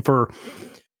looking for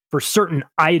certain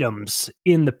items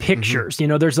in the pictures.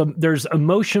 There's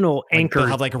emotional anchors.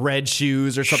 They'll have like red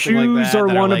shoes or something like that. Shoes are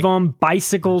one of them.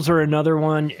 Bicycles are another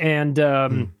one. And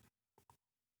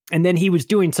then he was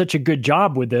doing such a good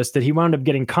job with this that he wound up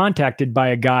getting contacted by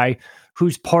a guy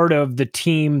who's part of the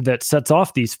team that sets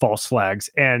off these false flags.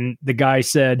 And the guy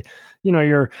said,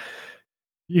 you're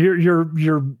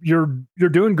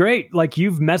doing great. Like,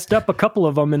 you've messed up a couple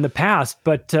of them in the past,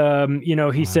 but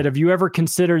he said, have you ever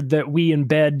considered that we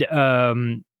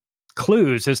embed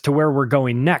clues as to where we're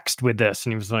going next with this?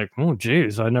 And he was like, oh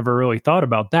geez, I never really thought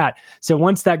about that. So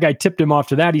once that guy tipped him off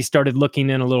to that, he started looking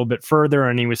in a little bit further,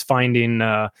 and he was finding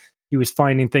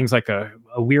things like a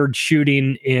weird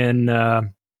shooting in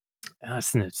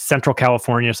Central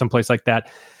California, someplace like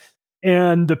that.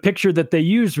 And the picture that they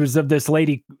used was of this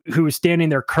lady who was standing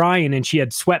there crying, and she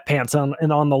had sweatpants on,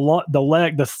 and on the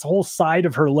leg, the whole side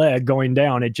of her leg going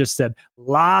down, it just said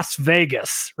Las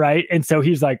Vegas, right? And so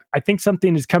he's like, I think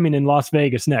something is coming in Las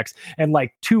Vegas next. And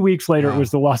like 2 weeks later, It was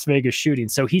the Las Vegas shooting.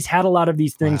 So he's had a lot of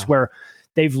these things where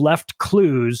they've left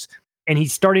clues, and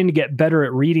he's starting to get better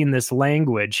at reading this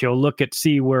language. He'll look at,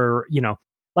 see where,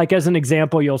 like as an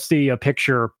example, you'll see a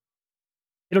picture.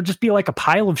 It'll just be like a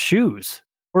pile of shoes.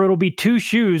 Or it'll be two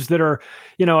shoes that are,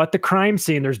 at the crime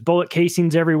scene. There's bullet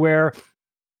casings everywhere,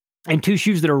 and two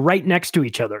shoes that are right next to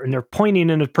each other, and they're pointing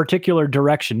in a particular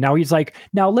direction. Now he's like,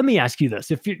 now let me ask you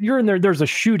this. If you're in there, there's a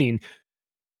shooting.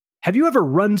 have you ever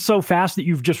run so fast that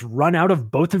you've just run out of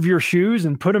both of your shoes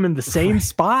and put them in the same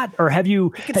spot? Or have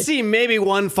you... I can see maybe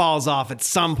one falls off at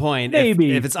some point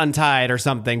maybe if it's untied or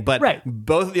something, but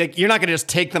both, like, you're not going to just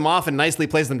take them off and nicely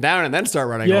place them down and then start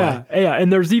running away. Yeah,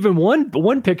 and there's even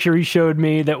one picture he showed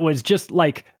me that was just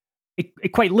like,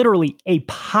 quite literally a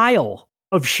pile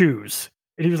of shoes.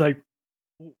 And he was like,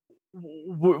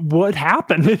 what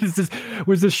happened?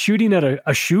 Was this shooting at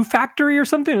a shoe factory or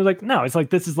something? I was like, no, it's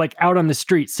like, this is like out on the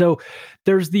street. So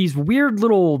there's these weird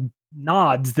little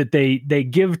nods that they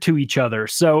give to each other.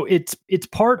 So it's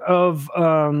part of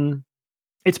a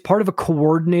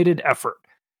coordinated effort.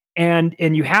 And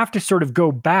you have to sort of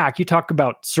go back. You talk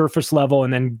about surface level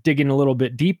and then digging a little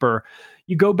bit deeper.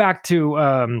 You go back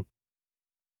to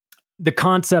the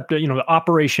concept of,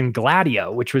 Operation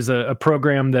Gladio, which was a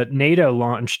program that NATO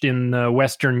launched in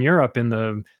Western Europe in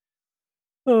the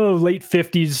late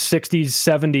 50s, 60s,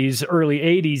 70s, early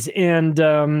 80s.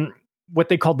 And what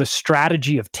they called the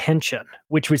strategy of tension,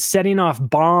 which was setting off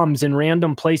bombs in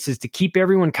random places to keep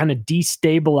everyone kind of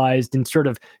destabilized and sort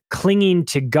of clinging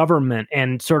to government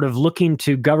and sort of looking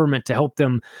to government to help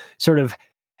them sort of,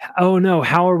 oh no,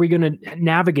 how are we going to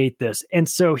navigate this? And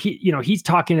so he's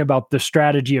talking about the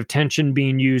strategy of tension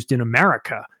being used in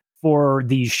America for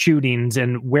these shootings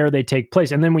and where they take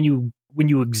place. And then when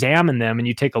you examine them and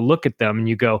you take a look at them and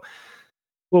you go,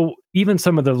 well, even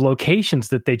some of the locations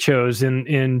that they chose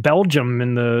in Belgium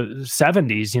in the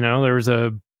 70s, there was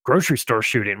a grocery store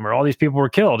shooting where all these people were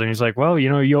killed. And he's like, well,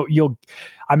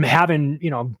 I'm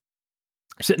having,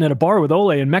 sitting at a bar with Ole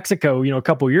in Mexico, a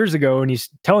couple of years ago, and he's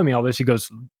telling me all this. He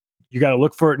goes, you got to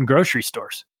look for it in grocery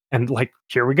stores. And like,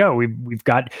 here we go. We've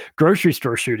got grocery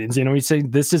store shootings. We say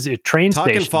this is a train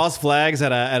station. Talking false flags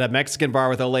at a Mexican bar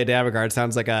with Ole Dammegard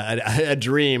sounds like a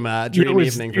dream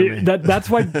evening for me. That's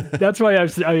why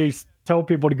I tell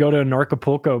people to go to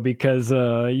Narcapulco, because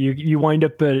you wind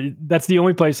up. That's the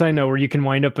only place I know where you can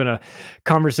wind up in a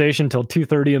conversation till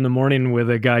 2:30 in the morning with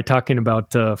a guy talking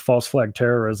about false flag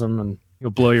terrorism, and you'll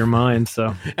blow your mind.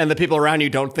 So, and the people around you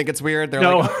don't think it's weird. They're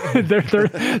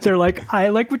they're like, I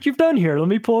like what you've done here. Let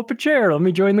me pull up a chair. Let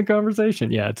me join the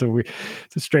conversation. Yeah, it's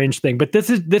a strange thing, but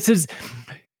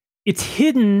it's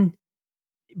hidden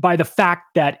by the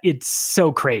fact that it's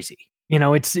so crazy.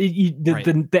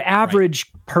 The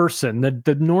average person,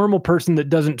 the normal person that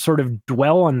doesn't sort of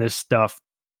dwell on this stuff,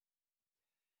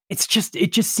 it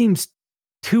just seems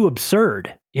too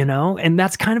absurd, and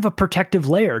that's kind of a protective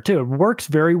layer too. It works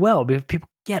very well, but if people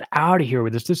get out of here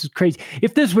with this is crazy.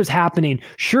 If this was happening,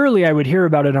 surely I would hear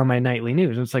about it on my nightly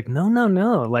news. And it's like, no.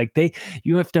 Like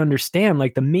you have to understand,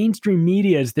 like, the mainstream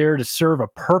media is there to serve a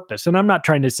purpose. And I'm not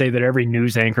trying to say that every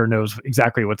news anchor knows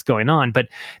exactly what's going on, but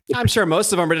I'm sure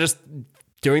most of them are just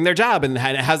doing their job, and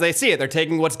as they see it, they're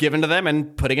taking what's given to them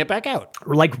and putting it back out.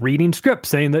 Or like reading scripts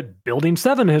saying that Building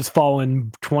 7 has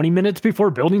fallen 20 minutes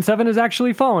before Building 7 has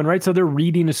actually fallen, right? So they're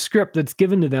reading a script that's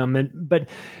given to them.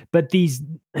 But these,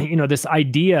 this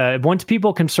idea, once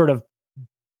people can sort of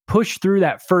push through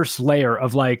that first layer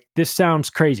of like, this sounds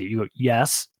crazy. You go,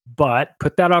 yes, but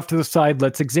put that off to the side.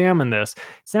 Let's examine this.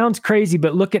 Sounds crazy,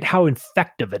 but look at how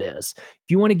effective it is. If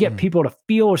you want to get people to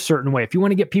feel a certain way, if you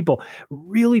want to get people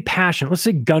really passionate, let's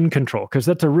say gun control, because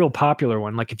that's a real popular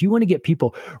one. Like, if you want to get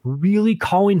people really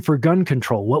calling for gun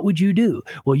control, what would you do?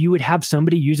 Well, you would have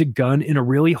somebody use a gun in a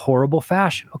really horrible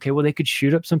fashion. Okay, well, they could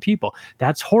shoot up some people.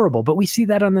 That's horrible. But we see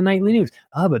that on the nightly news.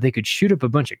 Oh, but they could shoot up a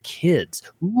bunch of kids.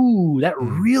 Ooh, that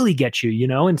really gets you,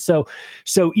 And so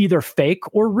either fake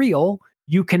or real,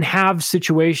 you can have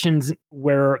situations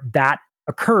where that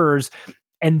occurs,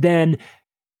 and then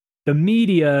the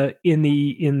media in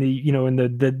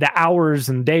the hours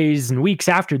and days and weeks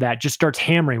after that just starts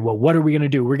hammering, well, what are we going to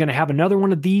do? We're going to have another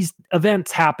one of these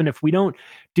events happen if we don't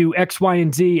do X, Y,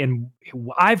 and Z. And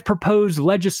I've proposed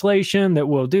legislation that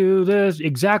will do this,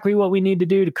 exactly what we need to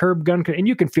do to curb gun. And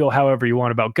you can feel however you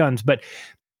want about guns. But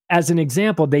as an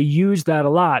example, they use that a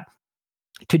lot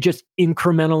to just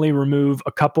incrementally remove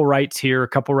a couple rights here, a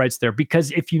couple rights there.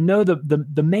 Because if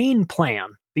the main plan,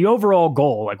 the overall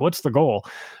goal, like, what's the goal?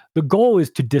 The goal is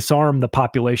to disarm the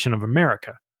population of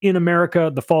America. In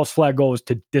America, the false flag goal is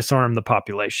to disarm the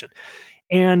population.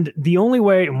 And the only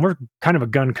way, and we're kind of a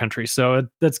gun country, so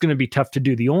that's going to be tough to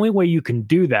do. The only way you can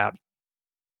do that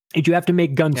is you have to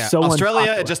make guns so Australia,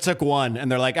 unpopular. It just took one, and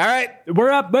they're like, all right,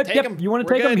 we're up, but you want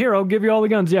to take them? Here, I'll give you all the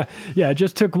guns. Yeah, it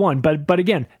just took one. But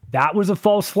again, that was a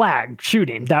false flag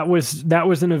shooting. That was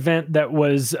an event that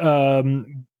was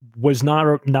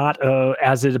not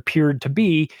as it appeared to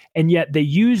be, and yet they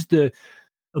used the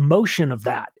emotion of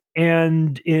that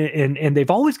and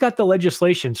they've always got the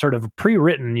legislation sort of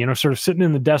pre-written, sort of sitting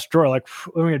in the desk drawer, like,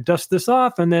 I'm going to dust this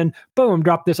off and then boom,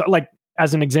 drop this. Like,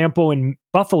 as an example, in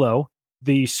Buffalo,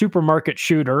 the supermarket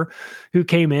shooter who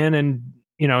came in and,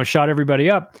 shot everybody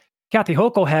up, Kathy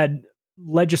Hochul had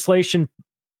legislation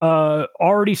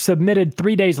already submitted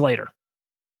 3 days later.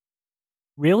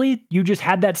 Really? You just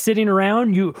had that sitting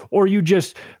around? You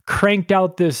just cranked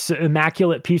out this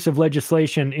immaculate piece of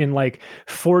legislation in like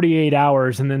 48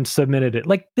 hours and then submitted it.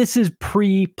 Like, this is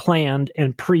pre-planned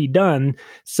and pre-done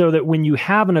so that when you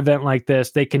have an event like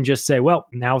this, they can just say, well,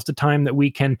 now's the time that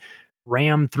we can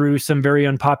ram through some very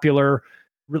unpopular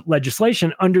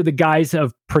legislation under the guise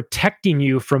of protecting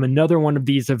you from another one of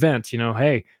these events.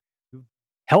 Hey,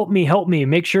 help me,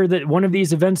 make sure that one of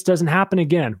these events doesn't happen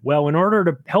again. Well, in order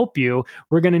to help you,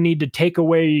 we're going to need to take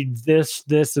away this,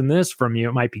 and this from you.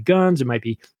 It might be guns. It might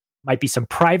be some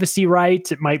privacy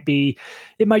rights. It might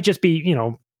just be,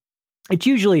 it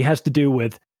usually has to do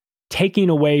with taking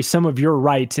away some of your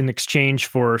rights in exchange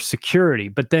for security.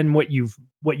 But then what you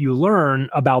learn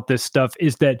about this stuff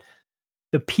is that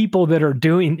the people are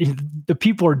doing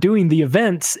the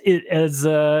events as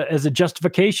a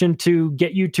justification to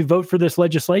get you to vote for this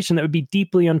legislation that would be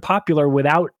deeply unpopular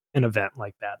without an event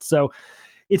like that. So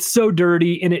it's so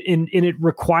dirty, and it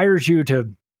requires you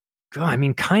to,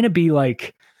 kind of be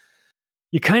like,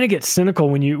 you kind of get cynical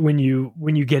when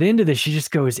you get into this. You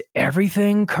just go, is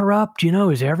everything corrupt?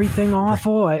 Is everything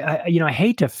awful? I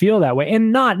hate to feel that way.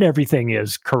 And not everything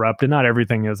is corrupt and not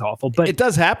everything is awful, but it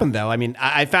does happen though. I mean,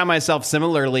 I found myself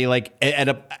similarly, like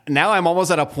now I'm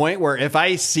almost at a point where if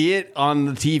I see it on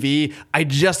the TV, I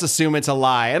just assume it's a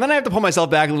lie. And then I have to pull myself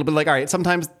back a little bit, like, all right,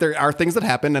 sometimes there are things that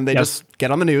happen and they just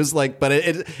get on the news. Like, but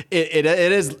it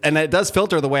is, and it does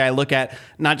filter the way I look at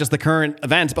not just the current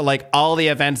events, but like all the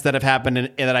events that have happened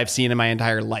that I've seen in my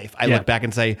entire life. I look back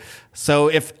and say, so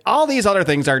if all these other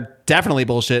things are definitely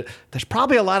bullshit, there's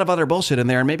probably a lot of other bullshit in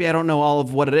there. And maybe I don't know all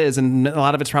of what it is. And a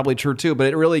lot of it's probably true too,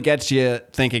 but it really gets you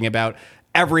thinking about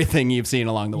everything you've seen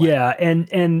along the way. Yeah.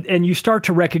 And you start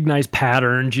to recognize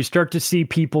patterns. You start to see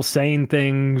people saying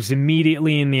things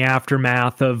immediately in the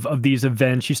aftermath of these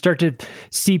events. You start to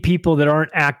see people that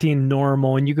aren't acting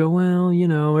normal, and you go, well,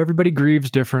 everybody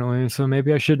grieves differently. So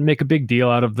maybe I shouldn't make a big deal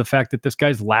out of the fact that this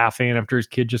guy's laughing after his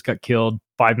kid just got killed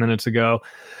 5 minutes ago.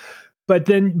 But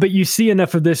you see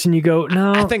enough of this and you go,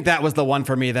 no. I think that was the one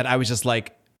for me that I was just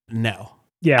like, no.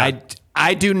 Yeah.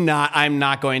 I'm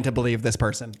not going to believe this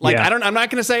person. Like, I'm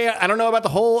not going to say, I don't know about the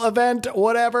whole event,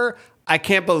 whatever. I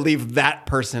can't believe that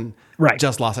person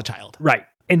just lost a child. Right.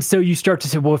 And so you start to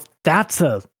say, well, if that's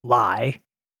a lie,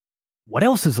 what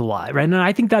else is a lie? Right. And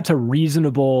I think that's a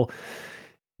reasonable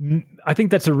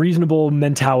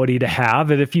mentality to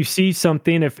have. And if you see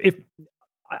something, if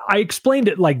I explained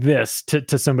it like this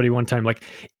to somebody one time, like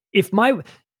if my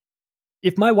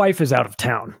wife is out of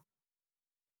town,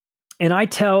 and I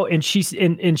tell, and she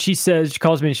says, she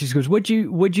calls me and she goes, what'd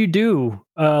you do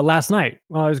last night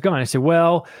while I was gone? I said,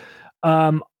 well,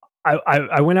 I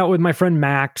went out with my friend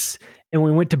Max and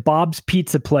we went to Bob's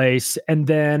Pizza Place. And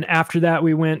then after that,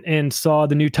 we went and saw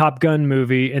the new Top Gun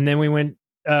movie. And then we went,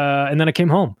 and then I came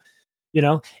home.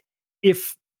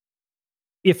 If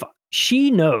she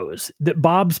knows that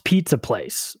Bob's Pizza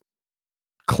Place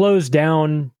closed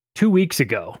down 2 weeks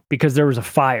ago because there was a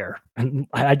fire, and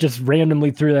I just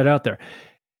randomly threw that out there,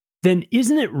 then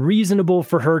isn't it reasonable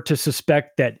for her to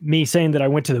suspect that me saying that I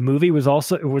went to the movie was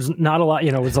not a lie,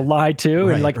 was a lie too?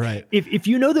 Right, and like, if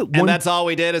you know that and that's all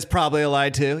we did is probably a lie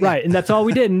too. Right. And that's all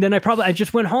we did. And then I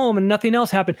just went home and nothing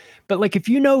else happened. But like, if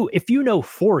you know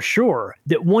for sure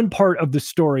that one part of the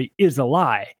story is a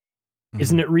lie,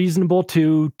 isn't it reasonable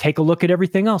to take a look at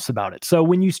everything else about it? So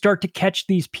when you start to catch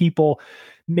these people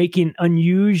making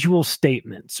unusual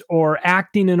statements or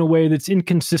acting in a way that's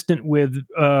inconsistent with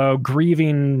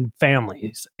grieving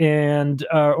families, and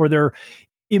or they're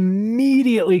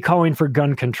immediately calling for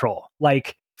gun control,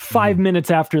 like 5 minutes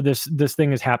after this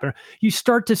thing has happened, you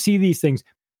start to see these things,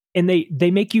 and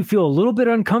they make you feel a little bit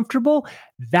uncomfortable.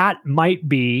 You might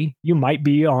be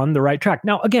on the right track.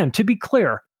 Now, again, to be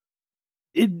clear,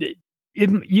 it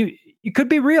could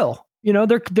be real.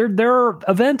 There are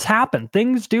events happen.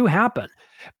 Things do happen.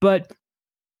 But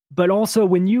also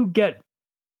when you get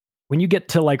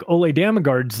to like Ole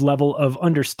Dammegard's level of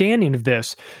understanding of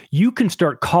this, you can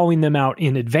start calling them out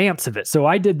in advance of it. So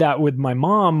I did that with my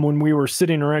mom when we were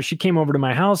sitting around. She came over to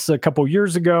my house a couple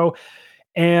years ago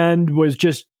and was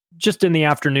just in the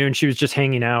afternoon. She was just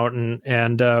hanging out,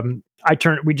 and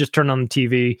we just turned on the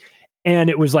TV,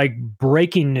 and it was like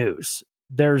breaking news.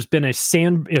 There's been a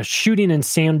shooting in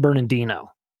San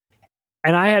Bernardino.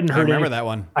 And I hadn't I heard remember that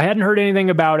one. I hadn't heard anything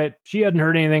about it. She hadn't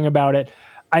heard anything about it.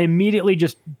 I immediately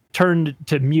just turned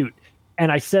to mute.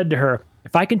 And I said to her,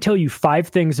 if I can tell you 5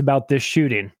 things about this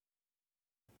shooting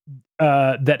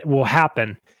that will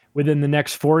happen within the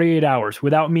next 48 hours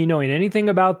without me knowing anything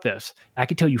about this, I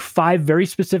can tell you 5 very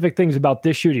specific things about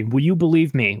this shooting. Will you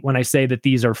believe me when I say that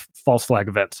these are false flag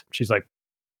events? She's like,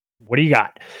 what do you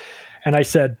got? And I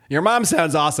said, your mom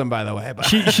sounds awesome, by the way. But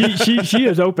she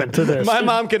is open to this. My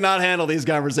mom cannot handle these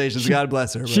conversations. God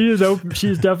bless her. But. She is open.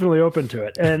 She's definitely open to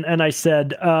it. And I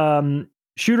said,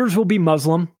 shooters will be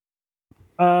Muslim.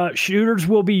 Shooters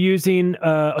will be using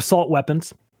assault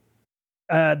weapons.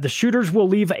 The shooters will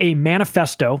leave a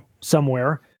manifesto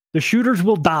somewhere. The shooters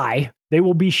will die. They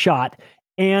will be shot,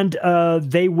 and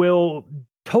they will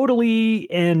totally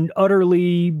and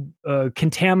utterly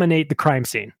contaminate the crime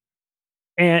scene.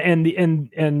 And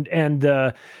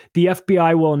the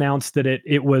FBI will announce that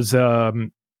it was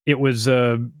Muslim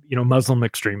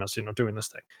extremists doing this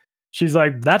thing. She's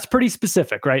like, that's pretty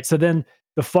specific, right? So then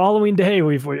the following day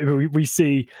we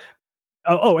see.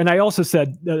 And I also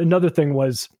said another thing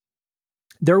was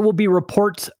there will be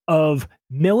reports of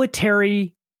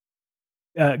military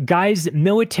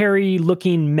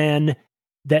looking men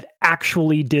that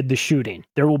actually did the shooting.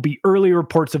 There will be early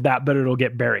reports of that, but it'll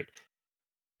get buried.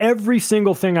 Every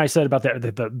single thing I said about that,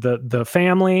 the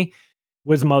family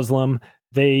was Muslim.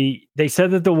 They said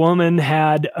that the woman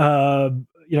had,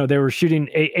 they were shooting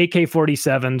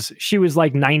AK-47s. She was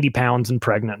like 90 pounds and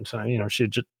pregnant. So, she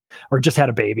just had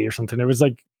a baby or something. It was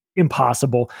like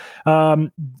impossible.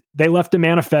 They left a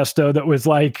manifesto that was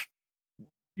like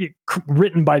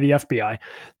written by the FBI.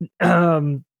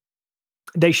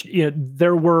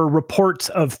 There were reports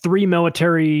of 3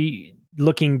 military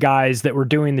looking guys that were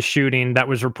doing the shooting. That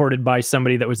was reported by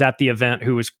somebody that was at the event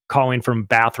who was calling from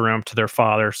bathroom to their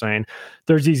father saying,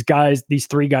 there's these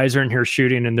 3 guys are in here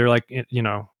shooting. And they're like,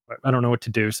 I don't know what to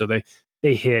do. So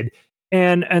they hid.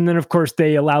 And then of course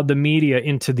they allowed the media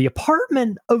into the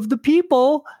apartment of the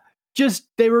people.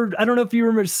 I don't know if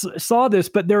you saw this,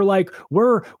 but they're like,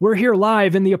 we're here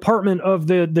live in the apartment of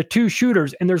the 2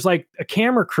 shooters. And there's like a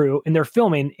camera crew and they're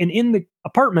filming. And in the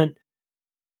apartment,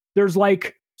 there's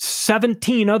like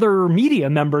 17 other media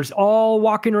members all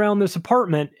walking around this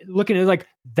apartment looking at it like,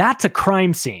 that's a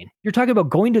crime scene. You're talking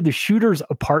about going to the shooter's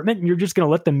apartment and you're just going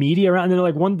to let the media around. And then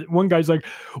like one guy's like,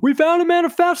 we found a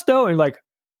manifesto. And like,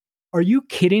 are you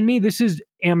kidding me? This is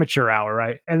amateur hour,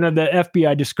 right? And then the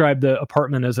FBI described the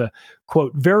apartment as a,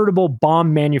 quote, veritable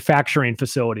bomb manufacturing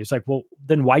facility. It's like, well,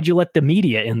 then why'd you let the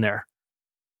media in there?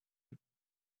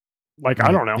 Like,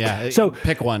 I don't know. Yeah, so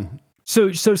pick one.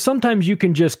 So sometimes you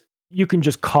can just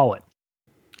call it.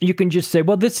 You can just say,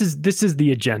 well, this is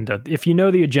the agenda. If you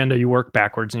know the agenda, you work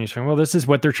backwards and you say, well, this is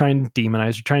what they're trying to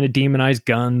demonize. They're trying to demonize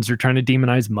guns. They're trying to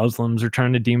demonize Muslims. They're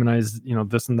trying to demonize,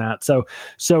 this and that. So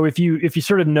if you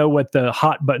sort of know what the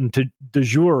hot button du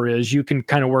jour is, you can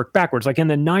kind of work backwards. Like in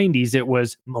the 90s, it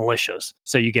was militias.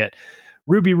 So you get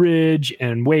Ruby Ridge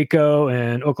and Waco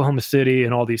and Oklahoma City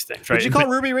and all these things, right? Would you call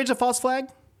Ruby Ridge a false flag?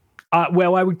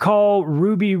 Well, I would call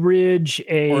Ruby Ridge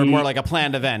or more like a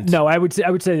planned event. No, I would say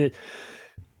that.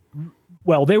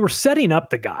 Well, they were setting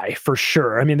up the guy for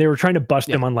sure. I mean, they were trying to bust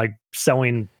him on like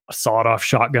selling a sawed-off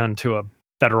shotgun to a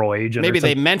federal agent. Maybe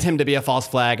they meant him to be a false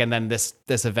flag, and then this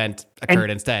event occurred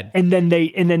instead. And then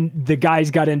the guys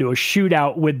got into a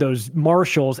shootout with those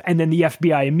marshals, and then the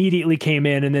FBI immediately came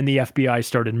in, and then the FBI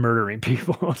started murdering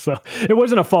people. So it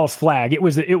wasn't a false flag. It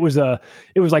was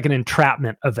like an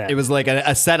entrapment event. It was like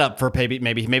a setup for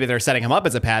maybe they're setting him up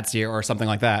as a patsy or something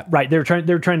like that. Right. They're trying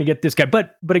to get this guy,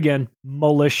 but again,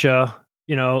 militia.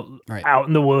 Right. Out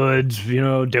in the woods,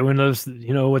 doing those,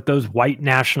 what those white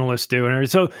nationalists do. And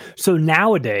so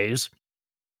nowadays,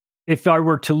 if I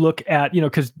were to look at,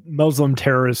 because Muslim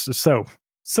terrorists is so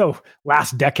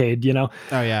last decade, Oh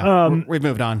yeah. We've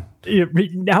moved on.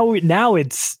 Now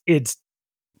it's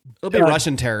it'll be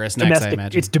Russian terrorists next, I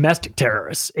imagine. It's domestic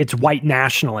terrorists. It's white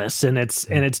nationalists, and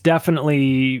it's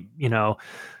definitely,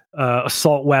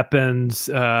 assault weapons,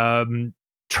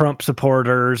 Trump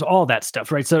supporters, all that stuff,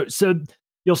 right? So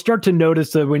you'll start to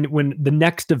notice that when the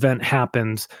next event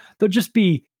happens, it'll just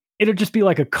be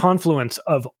like a confluence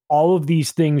of all of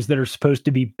these things that are supposed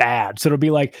to be bad. So it'll be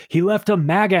like, he left a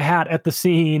MAGA hat at the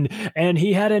scene, and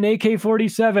he had an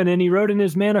AK-47, and he wrote in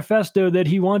his manifesto that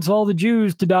he wants all the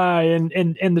Jews to die and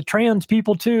the trans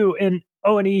people too, and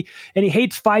he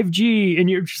hates 5G, and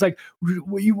you're just like,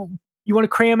 you want to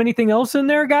cram anything else in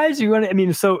there, guys?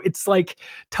 So it's like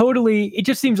totally, it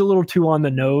just seems a little too on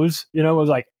the nose. It was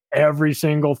like every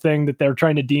single thing that they're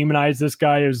trying to demonize this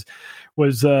guy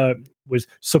was was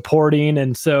supporting,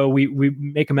 and so we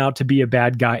make him out to be a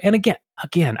bad guy. And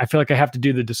again, I feel like I have to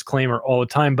do the disclaimer all the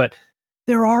time, but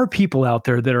there are people out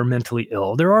there that are mentally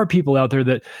ill. There are people out there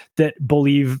that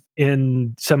believe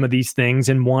in some of these things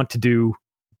and want to do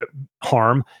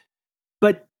harm.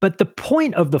 But the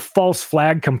point of the false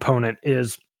flag component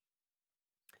is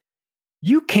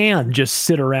you can just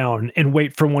sit around and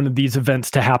wait for one of these events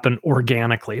to happen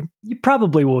organically. You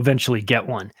probably will eventually get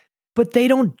one, but they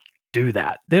don't do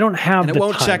that. They don't have and it the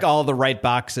won't time. check all the right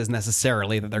boxes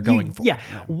necessarily that they're going for. Yeah.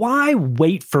 Why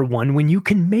wait for one when you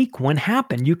can make one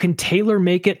happen? You can tailor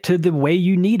make it to the way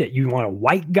you need it. You want a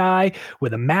white guy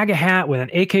with a MAGA hat, with an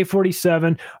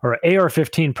AK-47 or an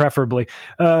AR-15 preferably,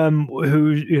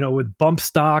 who, with bump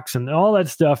stocks and all that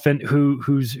stuff, and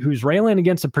who's railing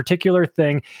against a particular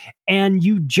thing, and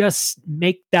you just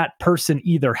make that person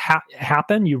either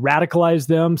happen. You radicalize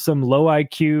them, some low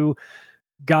IQ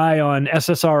guy on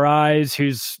SSRIs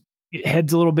whose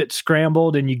head's a little bit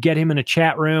scrambled, and you get him in a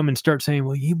chat room and start saying,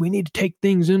 well, we need to take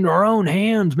things into our own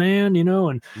hands, man,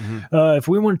 and if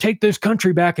we want to take this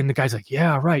country back, and the guy's like,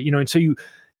 yeah, right, and so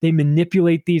they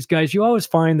manipulate these guys. You always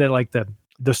find that like the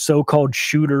so-called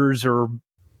shooters or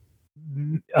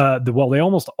they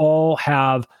almost all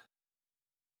have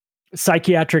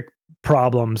psychiatric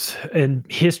problems and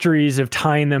histories of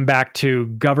tying them back to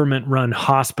government-run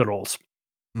hospitals.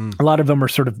 A lot of them are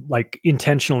sort of like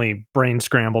intentionally brain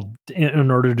scrambled in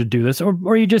order to do this,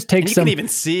 or you just take can even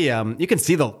see you can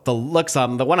see the looks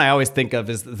on the one I always think of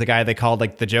is the guy they called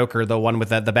like the Joker, the one with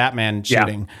the Batman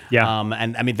shooting. Yeah.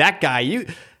 And I mean that guy, you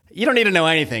don't need to know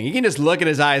anything. You can just look at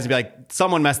his eyes and be like,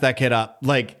 someone messed that kid up.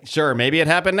 Like, sure, maybe it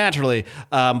happened naturally,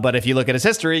 but if you look at his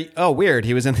history, oh, weird,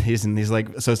 he's in these like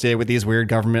associated with these weird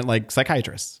government like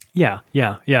psychiatrists. Yeah,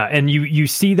 and you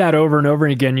see that over and over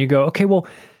again. You go, okay, well.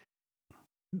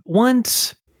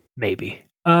 Once, maybe.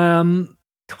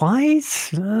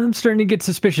 Twice, I'm starting to get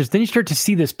suspicious. Then you start to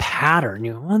see this pattern.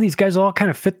 These guys all kind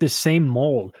of fit this same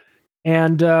mold.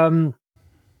 And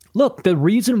look, the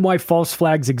reason why false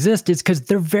flags exist is because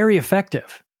they're very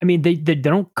effective. I mean, they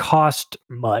don't cost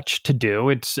much to do.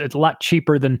 It's a lot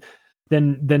cheaper than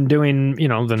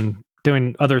doing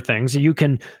other things. You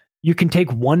can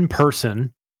take one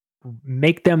person,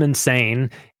 make them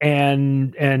insane,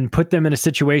 and put them in a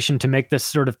situation to make this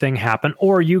sort of thing happen.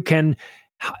 Or you can,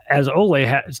 as Ole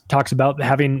talks about,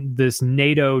 having this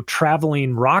NATO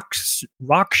traveling rock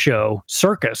show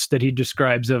circus that he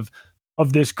describes of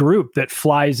this group that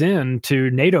flies in to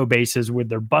NATO bases with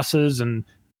their buses and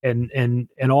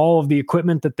all of the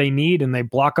equipment that they need, and they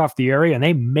block off the area and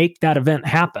they make that event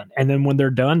happen. And then when they're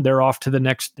done, they're off to the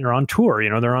next. They're on tour.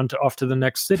 They're off to the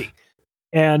next city,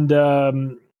 and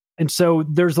so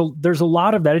there's a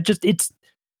lot of that.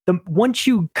 Once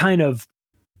you kind of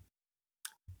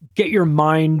get your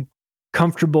mind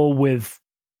comfortable with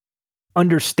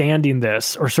understanding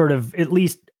this, or sort of at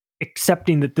least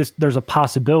accepting that there's a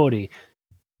possibility,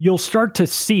 you'll start to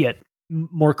see it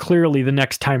more clearly the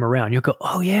next time around. You'll go,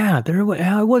 oh yeah,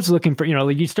 I was looking for,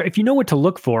 if you know what to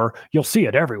look for, you'll see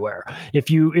it everywhere.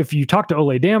 If you talk to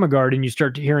Ole Damagard and you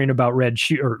start hearing about red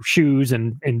shoes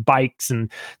and bikes and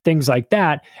things like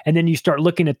that, and then you start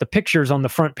looking at the pictures on the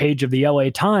front page of the LA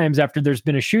Times after there's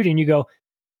been a shooting, you go,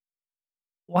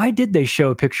 why did they show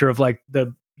a picture of like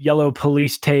the yellow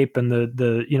police tape and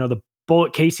the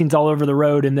bullet casings all over the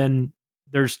road, and then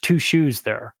there's two shoes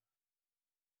there?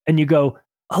 And you go,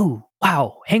 oh,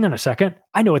 wow, hang on a second.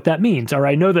 I know what that means. Or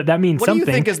I know that means something. What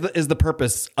do you think is the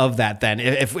purpose of that then?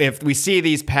 If we see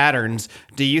these patterns,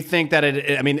 do you think that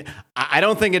I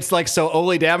don't think it's like so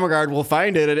Ole Damagard will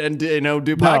find it and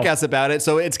do podcasts about it.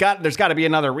 So there's got to be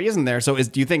another reason there. So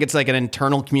do you think it's like an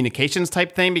internal communications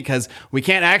type thing? Because we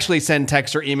can't actually send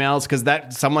texts or emails because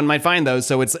that someone might find those.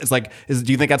 So it's like,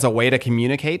 do you think that's a way to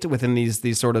communicate within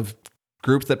these sort of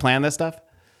groups that plan this stuff?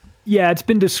 Yeah, it's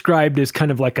been described as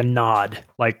kind of like a nod,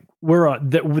 like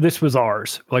this was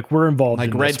ours, like we're involved.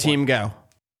 Like in red this team one. go.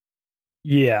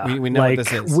 Yeah, we know like, what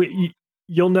this is.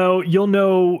 You'll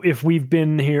know if we've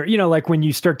been here. Like when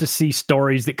you start to see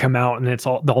stories that come out and it's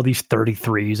all these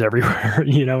 33s everywhere.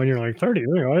 And you're like 30.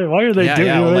 Why are they doing?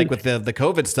 Yeah, well, like with the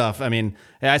COVID stuff. I mean,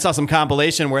 I saw some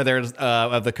compilation where there's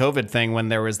of the COVID thing when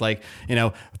there was like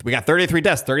we got 33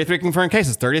 deaths, 33 confirmed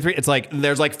cases, 33. It's like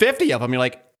there's like 50 of them. You're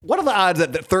like, what are the odds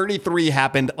that 33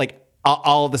 happened like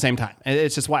all at the same time?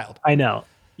 It's just wild. I know.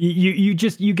 You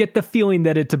get the feeling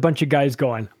that it's a bunch of guys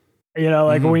going,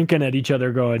 like Mhm. winking at each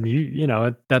other, going,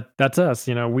 that's us.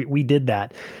 We did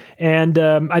that. And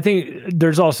I think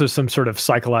there's also some sort of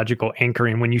psychological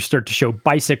anchoring when you start to show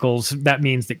bicycles. That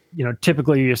means that,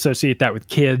 typically you associate that with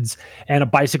kids, and a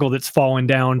bicycle that's fallen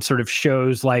down sort of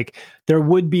shows like there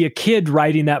would be a kid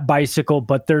riding that bicycle,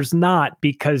 but there's not,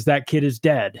 because that kid is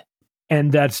dead.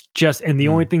 And and the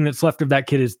only Mm. thing that's left of that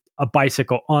kid is a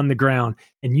bicycle on the ground.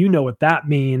 And you know what that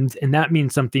means. And that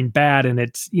means something bad. And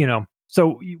it's,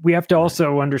 so we have to Right.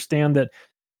 also understand that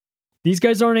these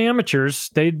guys aren't amateurs.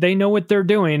 They know what they're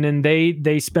doing, and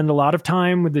they spend a lot of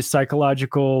time with the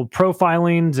psychological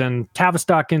profilings and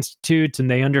Tavistock Institutes,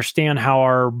 and they understand how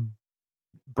our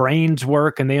brains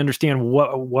work, and they understand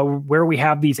where we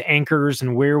have these anchors,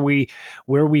 and where we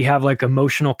have like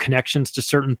emotional connections to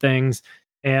certain things,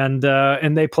 and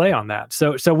they play on that.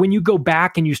 So when you go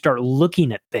back and you start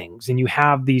looking at things, and you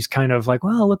have these kind of like,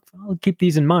 well, look, I'll keep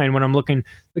these in mind when I'm looking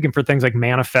for things like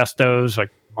manifestos,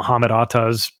 like Muhammad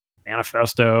Atta's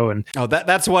manifesto. And Oh,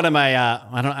 that's one of my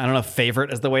I don't know if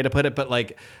favorite is the way to put it, but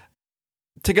like,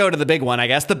 to go to the big one, I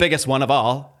guess the biggest one of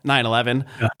all, 9/11.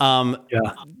 yeah,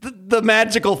 yeah. The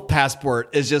magical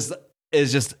passport is just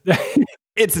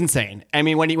it's insane. I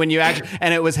mean, when you actually,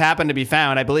 and it happened to be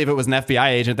found, I believe it was an FBI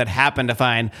agent that happened to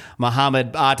find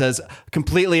Muhammad Atta's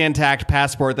completely intact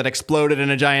passport that exploded in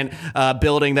a giant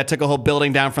building that took a whole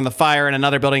building down from the fire, and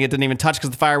another building it didn't even touch because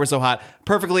the fire was so hot.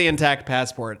 Perfectly intact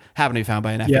passport happened to be found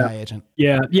by an FBI agent.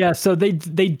 Yeah. So they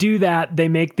do that. They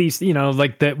make these,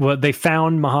 like that. What they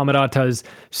found Muhammad Atta's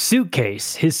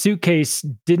suitcase. His suitcase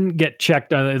didn't get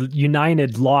checked.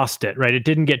 United lost it. Right. It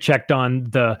didn't get checked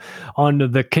on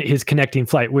his connecting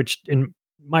flight, which in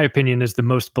my opinion is the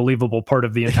most believable part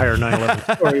of the entire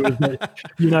 9/11 story. Was that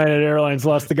United Airlines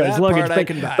lost the guy's That luggage. part I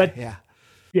can buy. But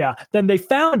yeah. Then they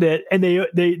found it, and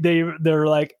they're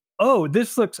like, oh,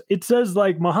 it says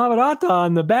like Muhammad Atta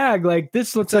on the bag. Like,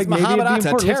 this looks like maybe Muhammad it'd be Atta,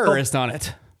 important. terrorist on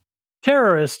it.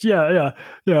 Terrorist. Yeah.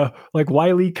 Like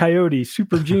Wile E. Coyote,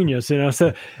 super genius,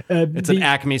 So It's an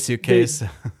Acme suitcase.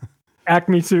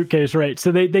 Acme suitcase, right?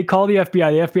 So they call the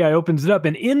FBI. The FBI opens it up,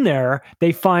 and in there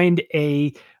they find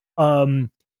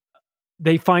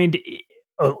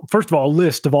first of all, a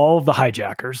list of all of the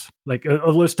hijackers, like a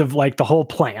list of like the whole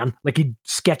plan. Like, he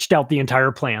sketched out the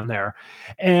entire plan there,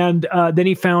 and then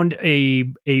he found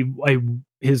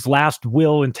his last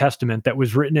will and testament that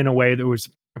was written in a way that was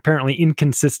apparently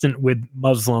inconsistent with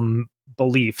Muslim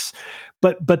beliefs.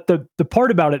 But the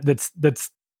part about it that's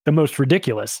the most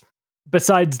ridiculous,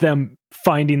 besides them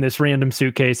finding this random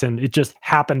suitcase and it just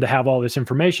happened to have all this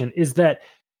information, is that,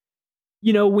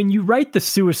 when you write the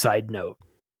suicide note,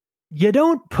 you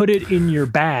don't put it in your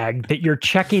bag that you're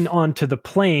checking onto the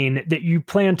plane that you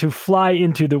plan to fly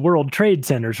into the World Trade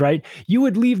Centers, right? You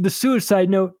would leave the suicide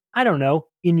note, I don't know,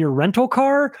 in your rental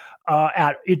car,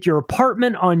 at your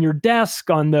apartment, on your desk,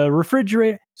 on the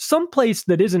refrigerator, someplace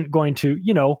that isn't going to,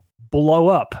 blow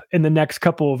up in the next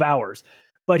couple of hours.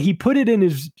 But he put it in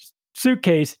his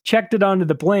suitcase, checked it onto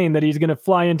the plane that he's going to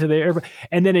fly into the air,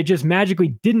 and then it just magically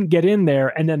didn't get in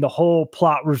there, and then the whole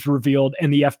plot was revealed,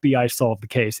 and the FBI solved the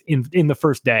case in the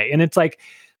first day. And it's like,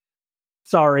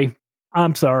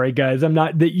 I'm sorry, guys, I'm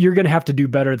not. You're going to have to do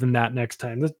better than that next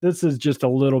time. This is just a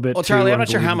little bit. Well, Charlie, I'm not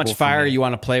sure how much fire you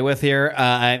want to play with here.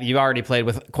 You've already played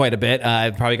with quite a bit.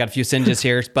 I've probably got a few singes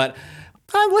here, but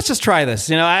let's just try this.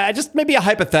 I just maybe a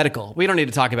hypothetical. We don't need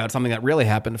to talk about something that really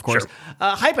happened, of course. Sure.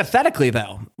 Hypothetically,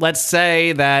 though, let's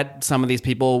say that some of these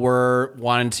people were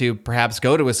wanting to perhaps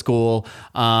go to a school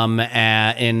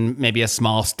in maybe a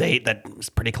small state that's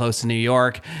pretty close to New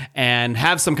York and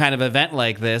have some kind of event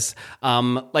like this.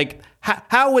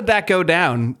 How would that go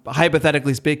down,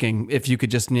 hypothetically speaking, if you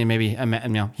could just maybe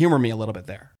humor me a little bit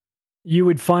there? You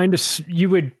would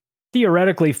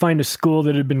theoretically find a school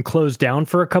that had been closed down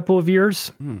for a couple of years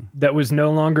that was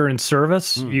no longer in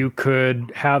service. You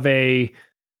could have again,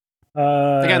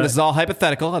 this is all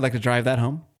hypothetical. I'd like to drive that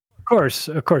home. Of course.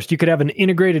 You could have an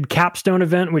integrated capstone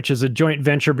event, which is a joint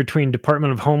venture between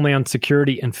Department of Homeland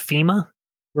Security and FEMA,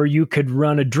 where you could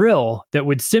run a drill that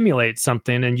would simulate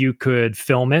something, and you could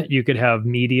film it. You could have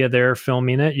media there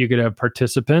filming it. You could have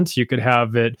participants. You could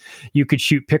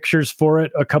shoot pictures for it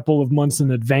a couple of months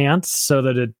in advance so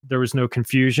that there was no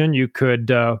confusion. You could,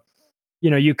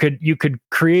 you could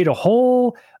create a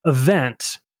whole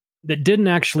event that didn't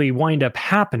actually wind up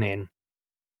happening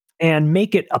and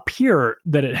make it appear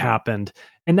that it happened.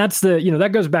 And that's that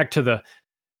goes back to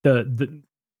the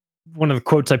one of the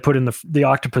quotes I put in the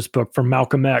Octopus book from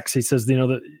Malcolm X. He says,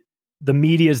 the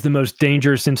media is the most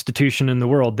dangerous institution in the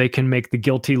world. They can make the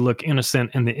guilty look innocent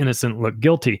and the innocent look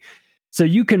guilty. So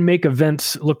you can make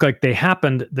events look like they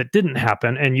happened that didn't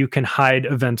happen, and you can hide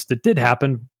events that did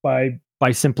happen by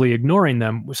simply ignoring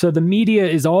them. So the media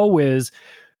is always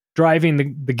driving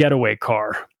the getaway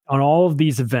car on all of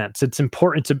these events. It's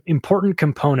important. It's an important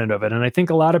component of it. And I think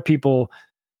a lot of people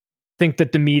think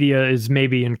that the media is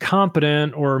maybe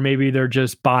incompetent or maybe they're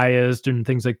just biased and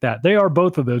things like that. They are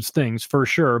both of those things for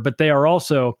sure, but they are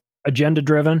also agenda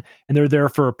driven and they're there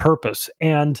for a purpose.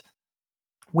 And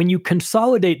when you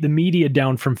consolidate the media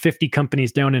down from 50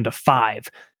 companies down into 5,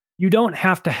 you don't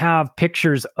have to have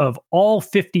pictures of all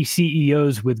 50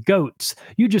 CEOs with goats.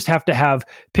 You just have to have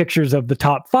pictures of the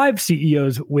top 5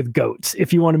 CEOs with goats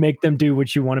if you want to make them do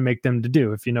what you want to make them to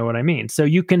do, if you know what I mean. So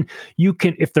you can,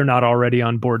 if they're not already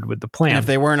on board with the plan. And if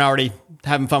they weren't already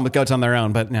having fun with goats on their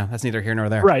own, but no, that's neither here nor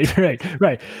there.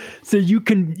 Right. So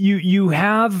you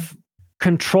have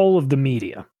control of the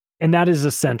media. And that is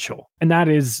essential. And that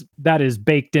is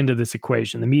baked into this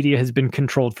equation. The media has been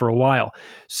controlled for a while.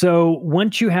 So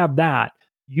once you have that,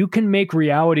 you can make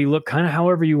reality look kind of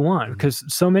however you want, because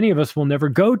so many of us will never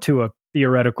go to a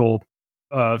theoretical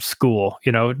school,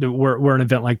 where an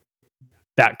event like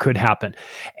that could happen.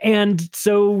 And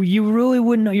so you really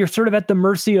wouldn't know. You're sort of at the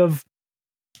mercy of,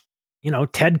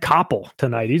 Ted Koppel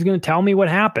tonight. He's going to tell me what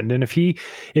happened. And if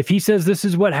he says this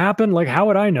is what happened, like, how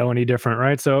would I know any different?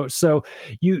 Right. So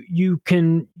you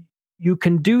can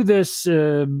do this.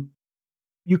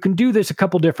 You can do this a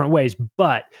couple different ways,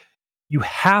 but you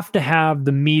have to have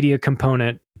the media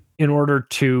component in order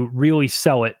to really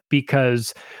sell it,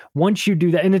 because once you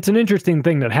do that, and it's an interesting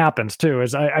thing that happens too,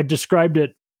 as I described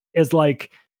it as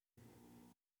like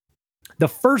the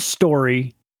first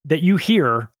story that you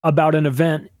hear about an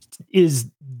event is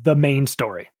the main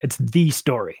story. It's the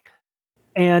story.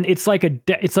 And it's like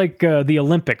the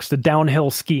Olympics, the downhill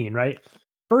skiing, right?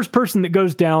 First person that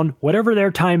goes down, whatever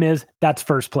their time is, that's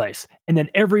first place. And then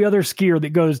every other skier that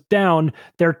goes down,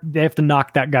 they have to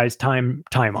knock that guy's time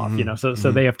off,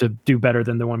 so they have to do better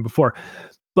than the one before.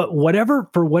 But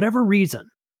for whatever reason,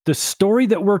 the story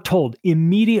that we're told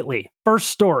immediately,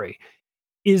 first story,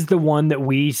 is the one that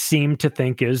we seem to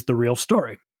think is the real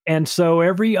story. And so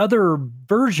every other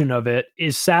version of it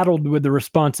is saddled with the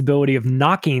responsibility of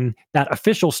knocking that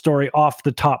official story off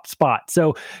the top spot.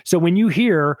 So when you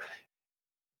hear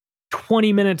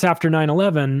 20 minutes after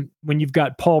 9/11, when you've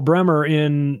got Paul Bremer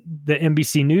in the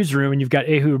NBC newsroom and you've got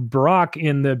Ehud Barak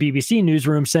in the BBC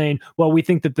newsroom saying, well, we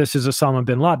think that this is Osama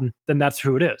bin Laden, then that's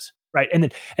who it is. Right.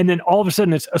 And then all of a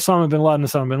sudden it's Osama bin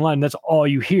Laden. That's all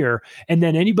you hear. And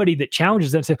then anybody that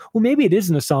challenges that and say, well, maybe it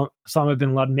isn't Osama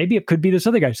bin Laden. Maybe it could be this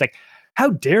other guy. It's like,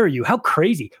 how dare you? How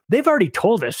crazy. They've already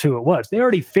told us who it was. They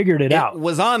already figured it out. It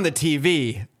was on the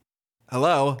TV.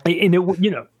 Hello. And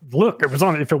look, it was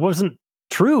on. If it wasn't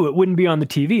true, it wouldn't be on the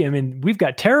TV. I mean, we've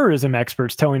got terrorism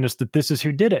experts telling us that this is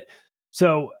who did it.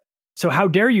 So how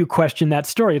dare you question that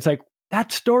story? It's like,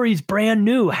 that story's brand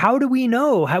new. How do we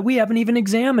know? We haven't even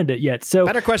examined it yet. So,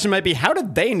 better question might be, how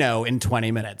did they know in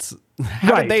 20 minutes?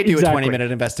 How did they do a 20-minute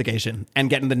investigation and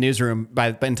get in the newsroom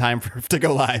in time to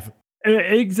go live?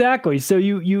 Exactly. So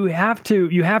you have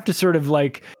to sort of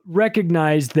like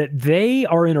recognize that they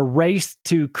are in a race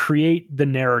to create the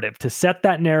narrative, to set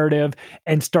that narrative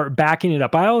and start backing it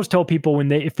up. I always tell people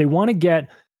if they want to get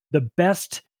the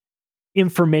best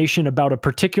information about a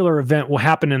particular event will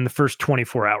happen in the first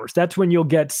 24 hours. That's when you'll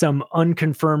get some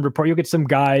unconfirmed report. You'll get some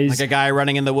guys. Like a guy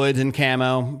running in the woods in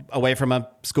camo away from a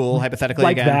school, hypothetically.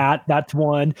 Like that. That's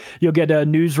one. You'll get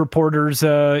news reporters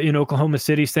in Oklahoma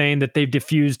City saying that they've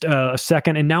defused a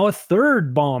second and now a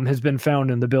third bomb has been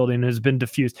found in the building, has been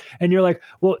defused. And you're like,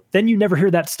 well, then you never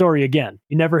hear that story again.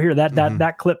 You never hear that.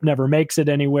 That clip never makes it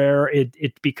anywhere.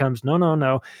 It becomes,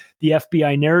 no. The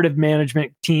FBI narrative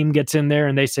management team gets in there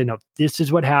and they say, no, this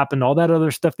is what happened. All that other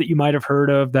stuff that you might have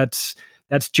heard of, that's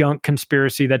junk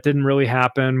conspiracy. That didn't really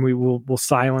happen. We'll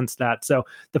silence that. So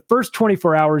the first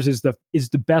 24 hours is the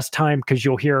best time, because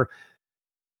you'll hear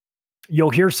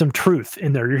some truth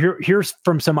in there. You hear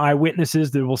from some eyewitnesses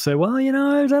that will say, well,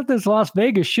 I was at this Las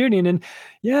Vegas shooting and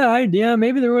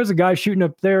maybe there was a guy shooting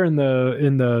up there in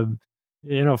the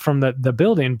from the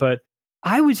building, but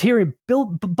I was hearing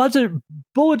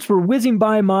bullets were whizzing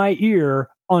by my ear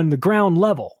on the ground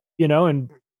level, and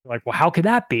like, well, how could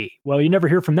that be? Well, you never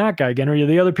hear from that guy again. Or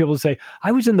the other people say,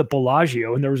 I was in the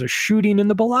Bellagio and there was a shooting in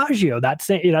the Bellagio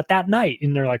that night.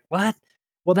 And they're like, what?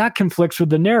 Well, that conflicts with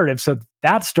the narrative. So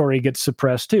that story gets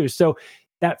suppressed too. So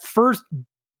that first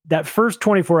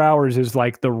 24 hours is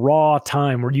like the raw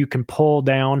time where you can pull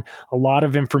down a lot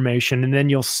of information. And then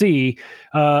you'll see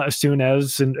as soon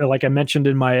as, and like I mentioned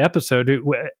in my episode,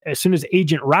 as soon as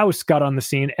Agent Rouse got on the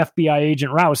scene, FBI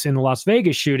Agent Rouse in the Las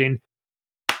Vegas shooting,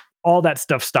 all that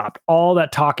stuff stopped. All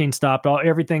that talking stopped.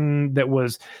 Everything that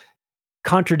was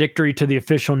contradictory to the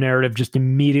official narrative just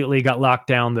immediately got locked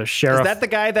down. The sheriff. Is that the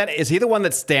guy is he the one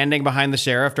that's standing behind the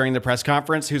sheriff during the press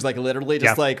conference who's like literally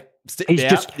just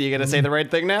you gonna say the right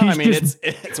thing now? I mean,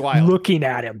 it's wild. Looking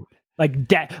at him like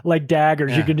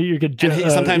daggers. Yeah. You could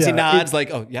just, sometimes he nods like,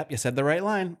 oh, yep, you said the right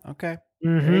line. Okay.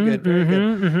 Very good. Very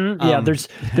good. Yeah.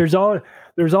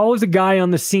 There's always a guy on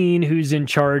the scene who's in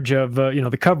charge of,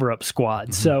 the cover-up squad.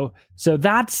 Mm-hmm. So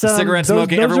that's cigarette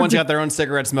smoking. Everyone's got their own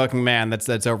cigarette smoking man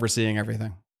that's overseeing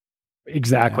everything.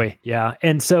 Exactly. Yeah.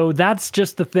 And so that's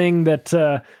just the thing that,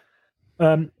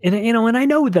 and I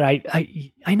know that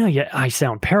I know I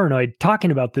sound paranoid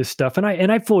talking about this stuff, and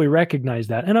I fully recognize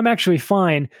that. And I'm actually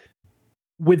fine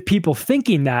with people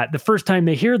thinking that the first time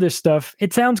they hear this stuff,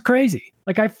 it sounds crazy.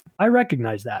 Like I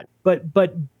recognize that, but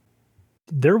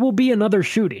there will be another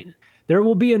shooting. There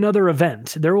will be another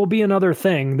event. There will be another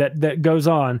thing that goes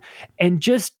on. And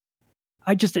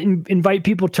I just invite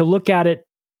people to look at it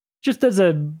just as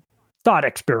a thought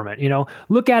experiment,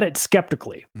 look at it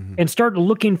skeptically and start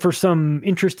looking for some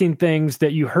interesting things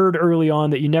that you heard early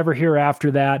on that you never hear after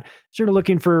that. Sort of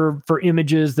looking for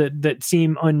images that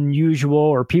seem unusual,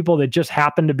 or people that just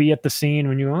happen to be at the scene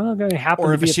when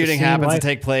or if a shooting happens to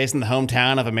take place in the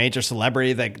hometown of a major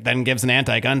celebrity that then gives an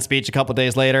anti-gun speech a couple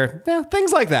days later. Yeah,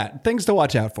 things like that. Things to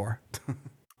watch out for.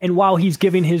 And while he's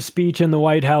giving his speech in the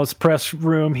White House press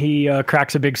room, he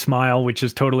cracks a big smile, which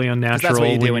is totally unnatural. That's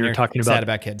what you do when you're talking sad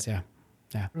about kids. Yeah.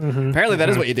 Yeah. Apparently that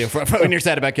is what you do when you're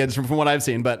sad about kids from what I've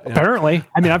seen, but apparently,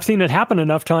 I mean, I've seen it happen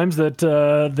enough times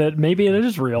that maybe it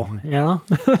is real.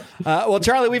 Well,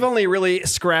 Charlie, we've only really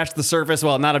scratched the surface.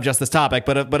 Well, not of just this topic,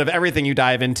 but of everything you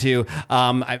dive into,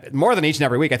 more than each and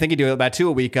every week. I think you do about 2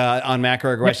 a week on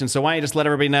macroaggression. Yep. So why don't you just let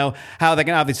everybody know how they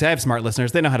can, obviously I have smart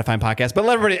listeners. They know how to find podcasts, but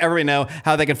let everybody know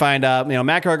how they can find,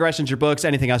 macroaggressions, your books,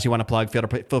 anything else you want to plug, feel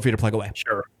free to plug away.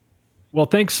 Sure. Well,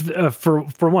 thanks for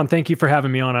one. Thank you for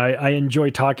having me on. I enjoy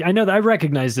talking. I know that I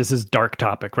recognize this is dark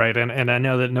topic, right? And I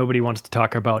know that nobody wants to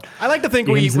talk about. I like to think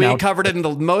we covered it in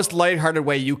the most lighthearted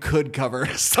way you could cover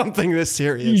something this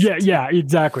serious. Yeah,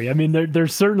 exactly. I mean,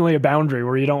 there's certainly a boundary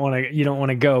where you don't want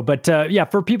to go. But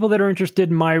for people that are interested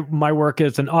in my work,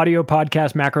 it's an audio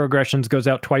podcast. Macroaggressions goes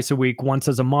out twice a week, once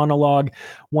as a monologue,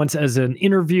 once as an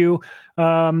interview.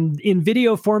 In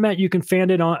video format, you can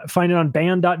find it on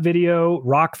band.video,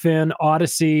 Rockfin,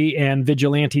 Odyssey, and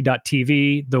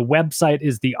vigilante.tv. The website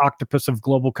is the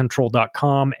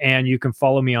octopusofglobalcontrol.com, and you can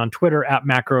follow me on Twitter at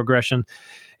macroaggression.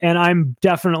 And I'm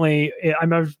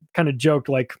kind of joked,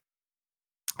 like,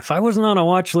 if I wasn't on a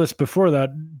watch list before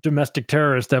that domestic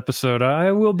terrorist episode,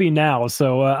 I will be now.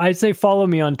 So I'd say follow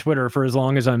me on Twitter for as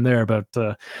long as I'm there, but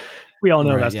we all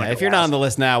know that's if you're not on the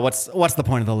list now, what's the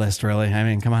point of the list, really? I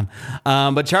mean, come on.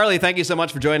 But Charlie, thank you so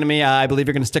much for joining me. I believe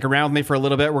you're going to stick around with me for a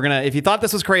little bit. If you thought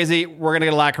this was crazy, we're going to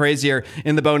get a lot crazier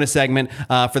in the bonus segment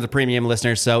for the premium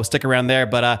listeners. So stick around there.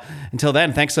 But until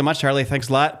then, thanks so much, Charlie. Thanks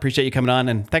a lot. Appreciate you coming on,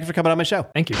 and thanks for coming on my show.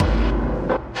 Thank you.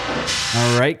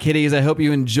 All right, kiddies. I hope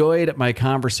you enjoyed my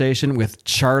conversation with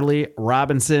Charlie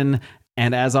Robinson.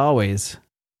 And as always,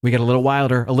 we get a little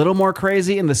wilder, a little more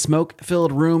crazy in the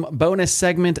Smoke-Filled Room bonus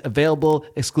segment, available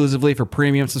exclusively for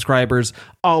premium subscribers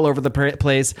all over the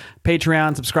place.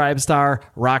 Patreon, Subscribestar,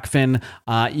 Rockfin.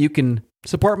 You can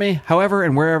support me however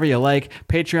and wherever you like.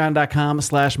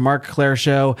 Patreon.com/Mark Claire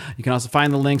Show. You can also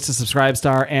find the links to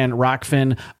Subscribestar and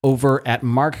Rockfin over at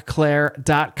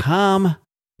markclaire.com.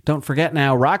 Don't forget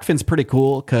now, Rockfin's pretty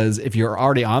cool because if you're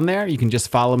already on there, you can just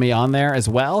follow me on there as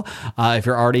well. If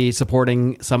you're already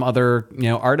supporting some other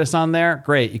artists on there,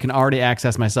 great. You can already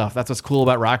access my stuff. That's what's cool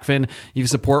about Rockfin. You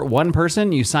support one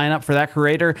person, you sign up for that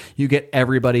creator, you get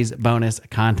everybody's bonus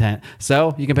content.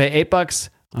 So you can pay $8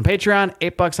 on Patreon,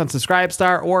 $8 on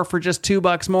Subscribestar, or for just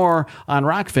 $2 more on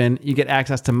Rockfin, you get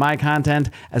access to my content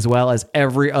as well as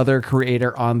every other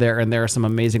creator on there. And there are some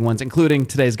amazing ones, including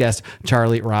today's guest,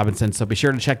 Charlie Robinson. So be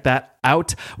sure to check that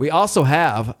out. We also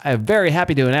I'm very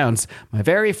happy to announce my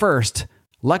very first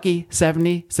Lucky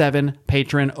 77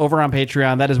 patron over on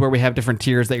Patreon. That is where we have different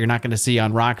tiers that you're not going to see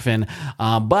on Rockfin.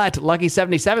 But Lucky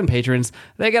 77 patrons,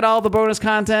 they get all the bonus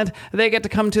content. They get to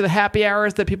come to the happy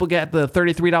hours that people get at the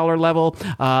 $33 level.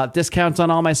 Discounts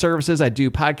on all my services. I do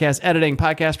podcast editing,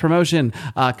 podcast promotion,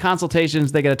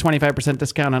 consultations. They get a 25%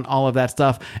 discount on all of that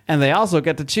stuff. And they also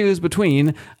get to choose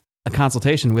between a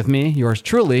consultation with me, yours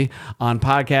truly, on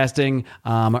podcasting,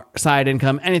 side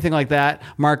income, anything like that,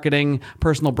 marketing,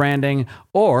 personal branding,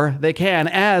 or they can,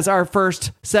 as our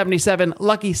first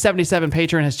lucky 77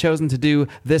 patron has chosen to do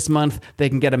this month, they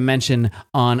can get a mention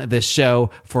on this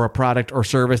show for a product or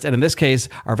service. And in this case,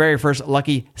 our very first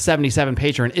lucky 77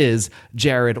 patron is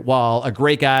Jared Wall, a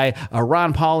great guy, a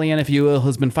Ron Paulian, if you will,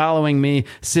 who's been following me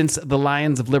since the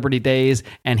Lions of Liberty days,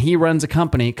 and he runs a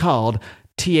company called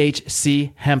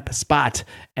THC Hemp Spot.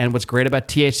 And what's great about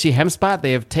THC Hemp Spot,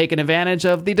 they have taken advantage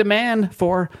of the demand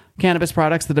for cannabis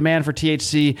products, the demand for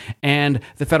THC, and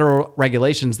the federal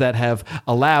regulations that have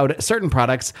allowed certain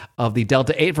products of the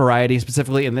Delta 8 variety,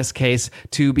 specifically in this case,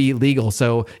 to be legal.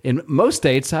 So in most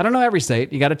states, I don't know every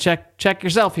state, you got to check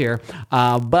yourself here,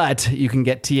 but you can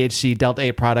get THC Delta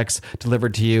 8 products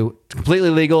delivered to you. It's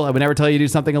completely legal. I would never tell you to do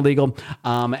something illegal,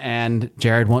 and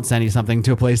Jared won't send you something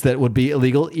to a place that would be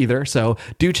illegal either. So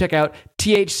do check out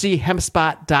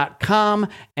thchchempspot.com,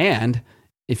 and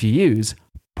if you use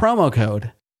promo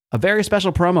code, a very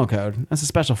special promo code. This is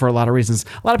special for a lot of reasons.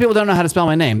 A lot of people don't know how to spell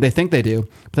my name. They think they do,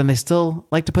 but then they still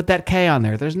like to put that K on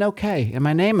there. There's no K in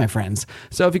my name, my friends.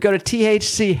 So if you go to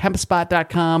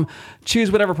thchhempspot.com,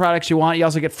 choose whatever products you want. You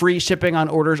also get free shipping on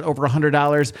orders over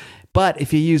 $100. But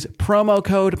if you use promo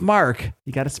code MARK,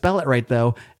 you got to spell it right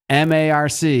though,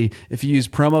 MARC. If you use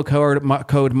promo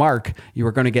code MARK, you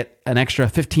are going to get an extra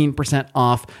 15%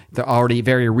 off the already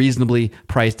very reasonably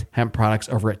priced hemp products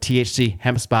over at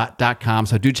thchhempspot.com.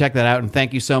 So do check that out. And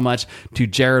thank you so much to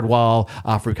Jared Wall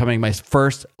for becoming my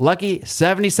first lucky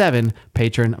 77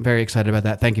 patron. I'm very excited about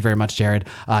that. Thank you very much, Jared.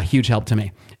 Huge help to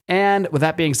me. And with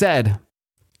that being said,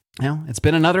 it's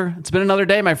been another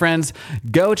day, my friends.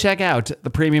 Go check out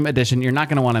the premium edition. You're not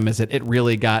going to want to miss it. It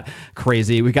really got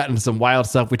crazy. We got into some wild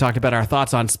stuff. We talked about our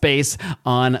thoughts on space,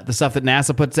 on the stuff that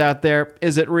NASA puts out there.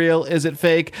 Is it real? Is it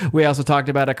fake? We also talked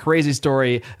about a crazy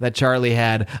story that Charlie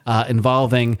had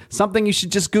involving something you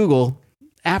should just Google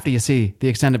after you see the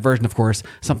extended version, of course,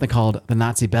 something called the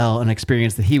Nazi Bell, an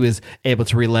experience that he was able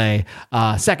to relay,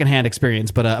 secondhand experience,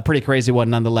 but a pretty crazy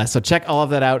one nonetheless. So check all of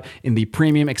that out in the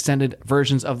premium extended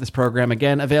versions of this program.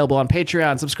 Again, available on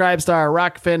Patreon, Subscribestar,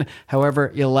 Rockfin,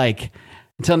 however you like.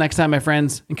 Until next time, my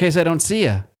friends, in case I don't see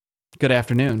you, good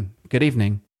afternoon, good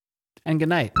evening, and good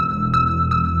night.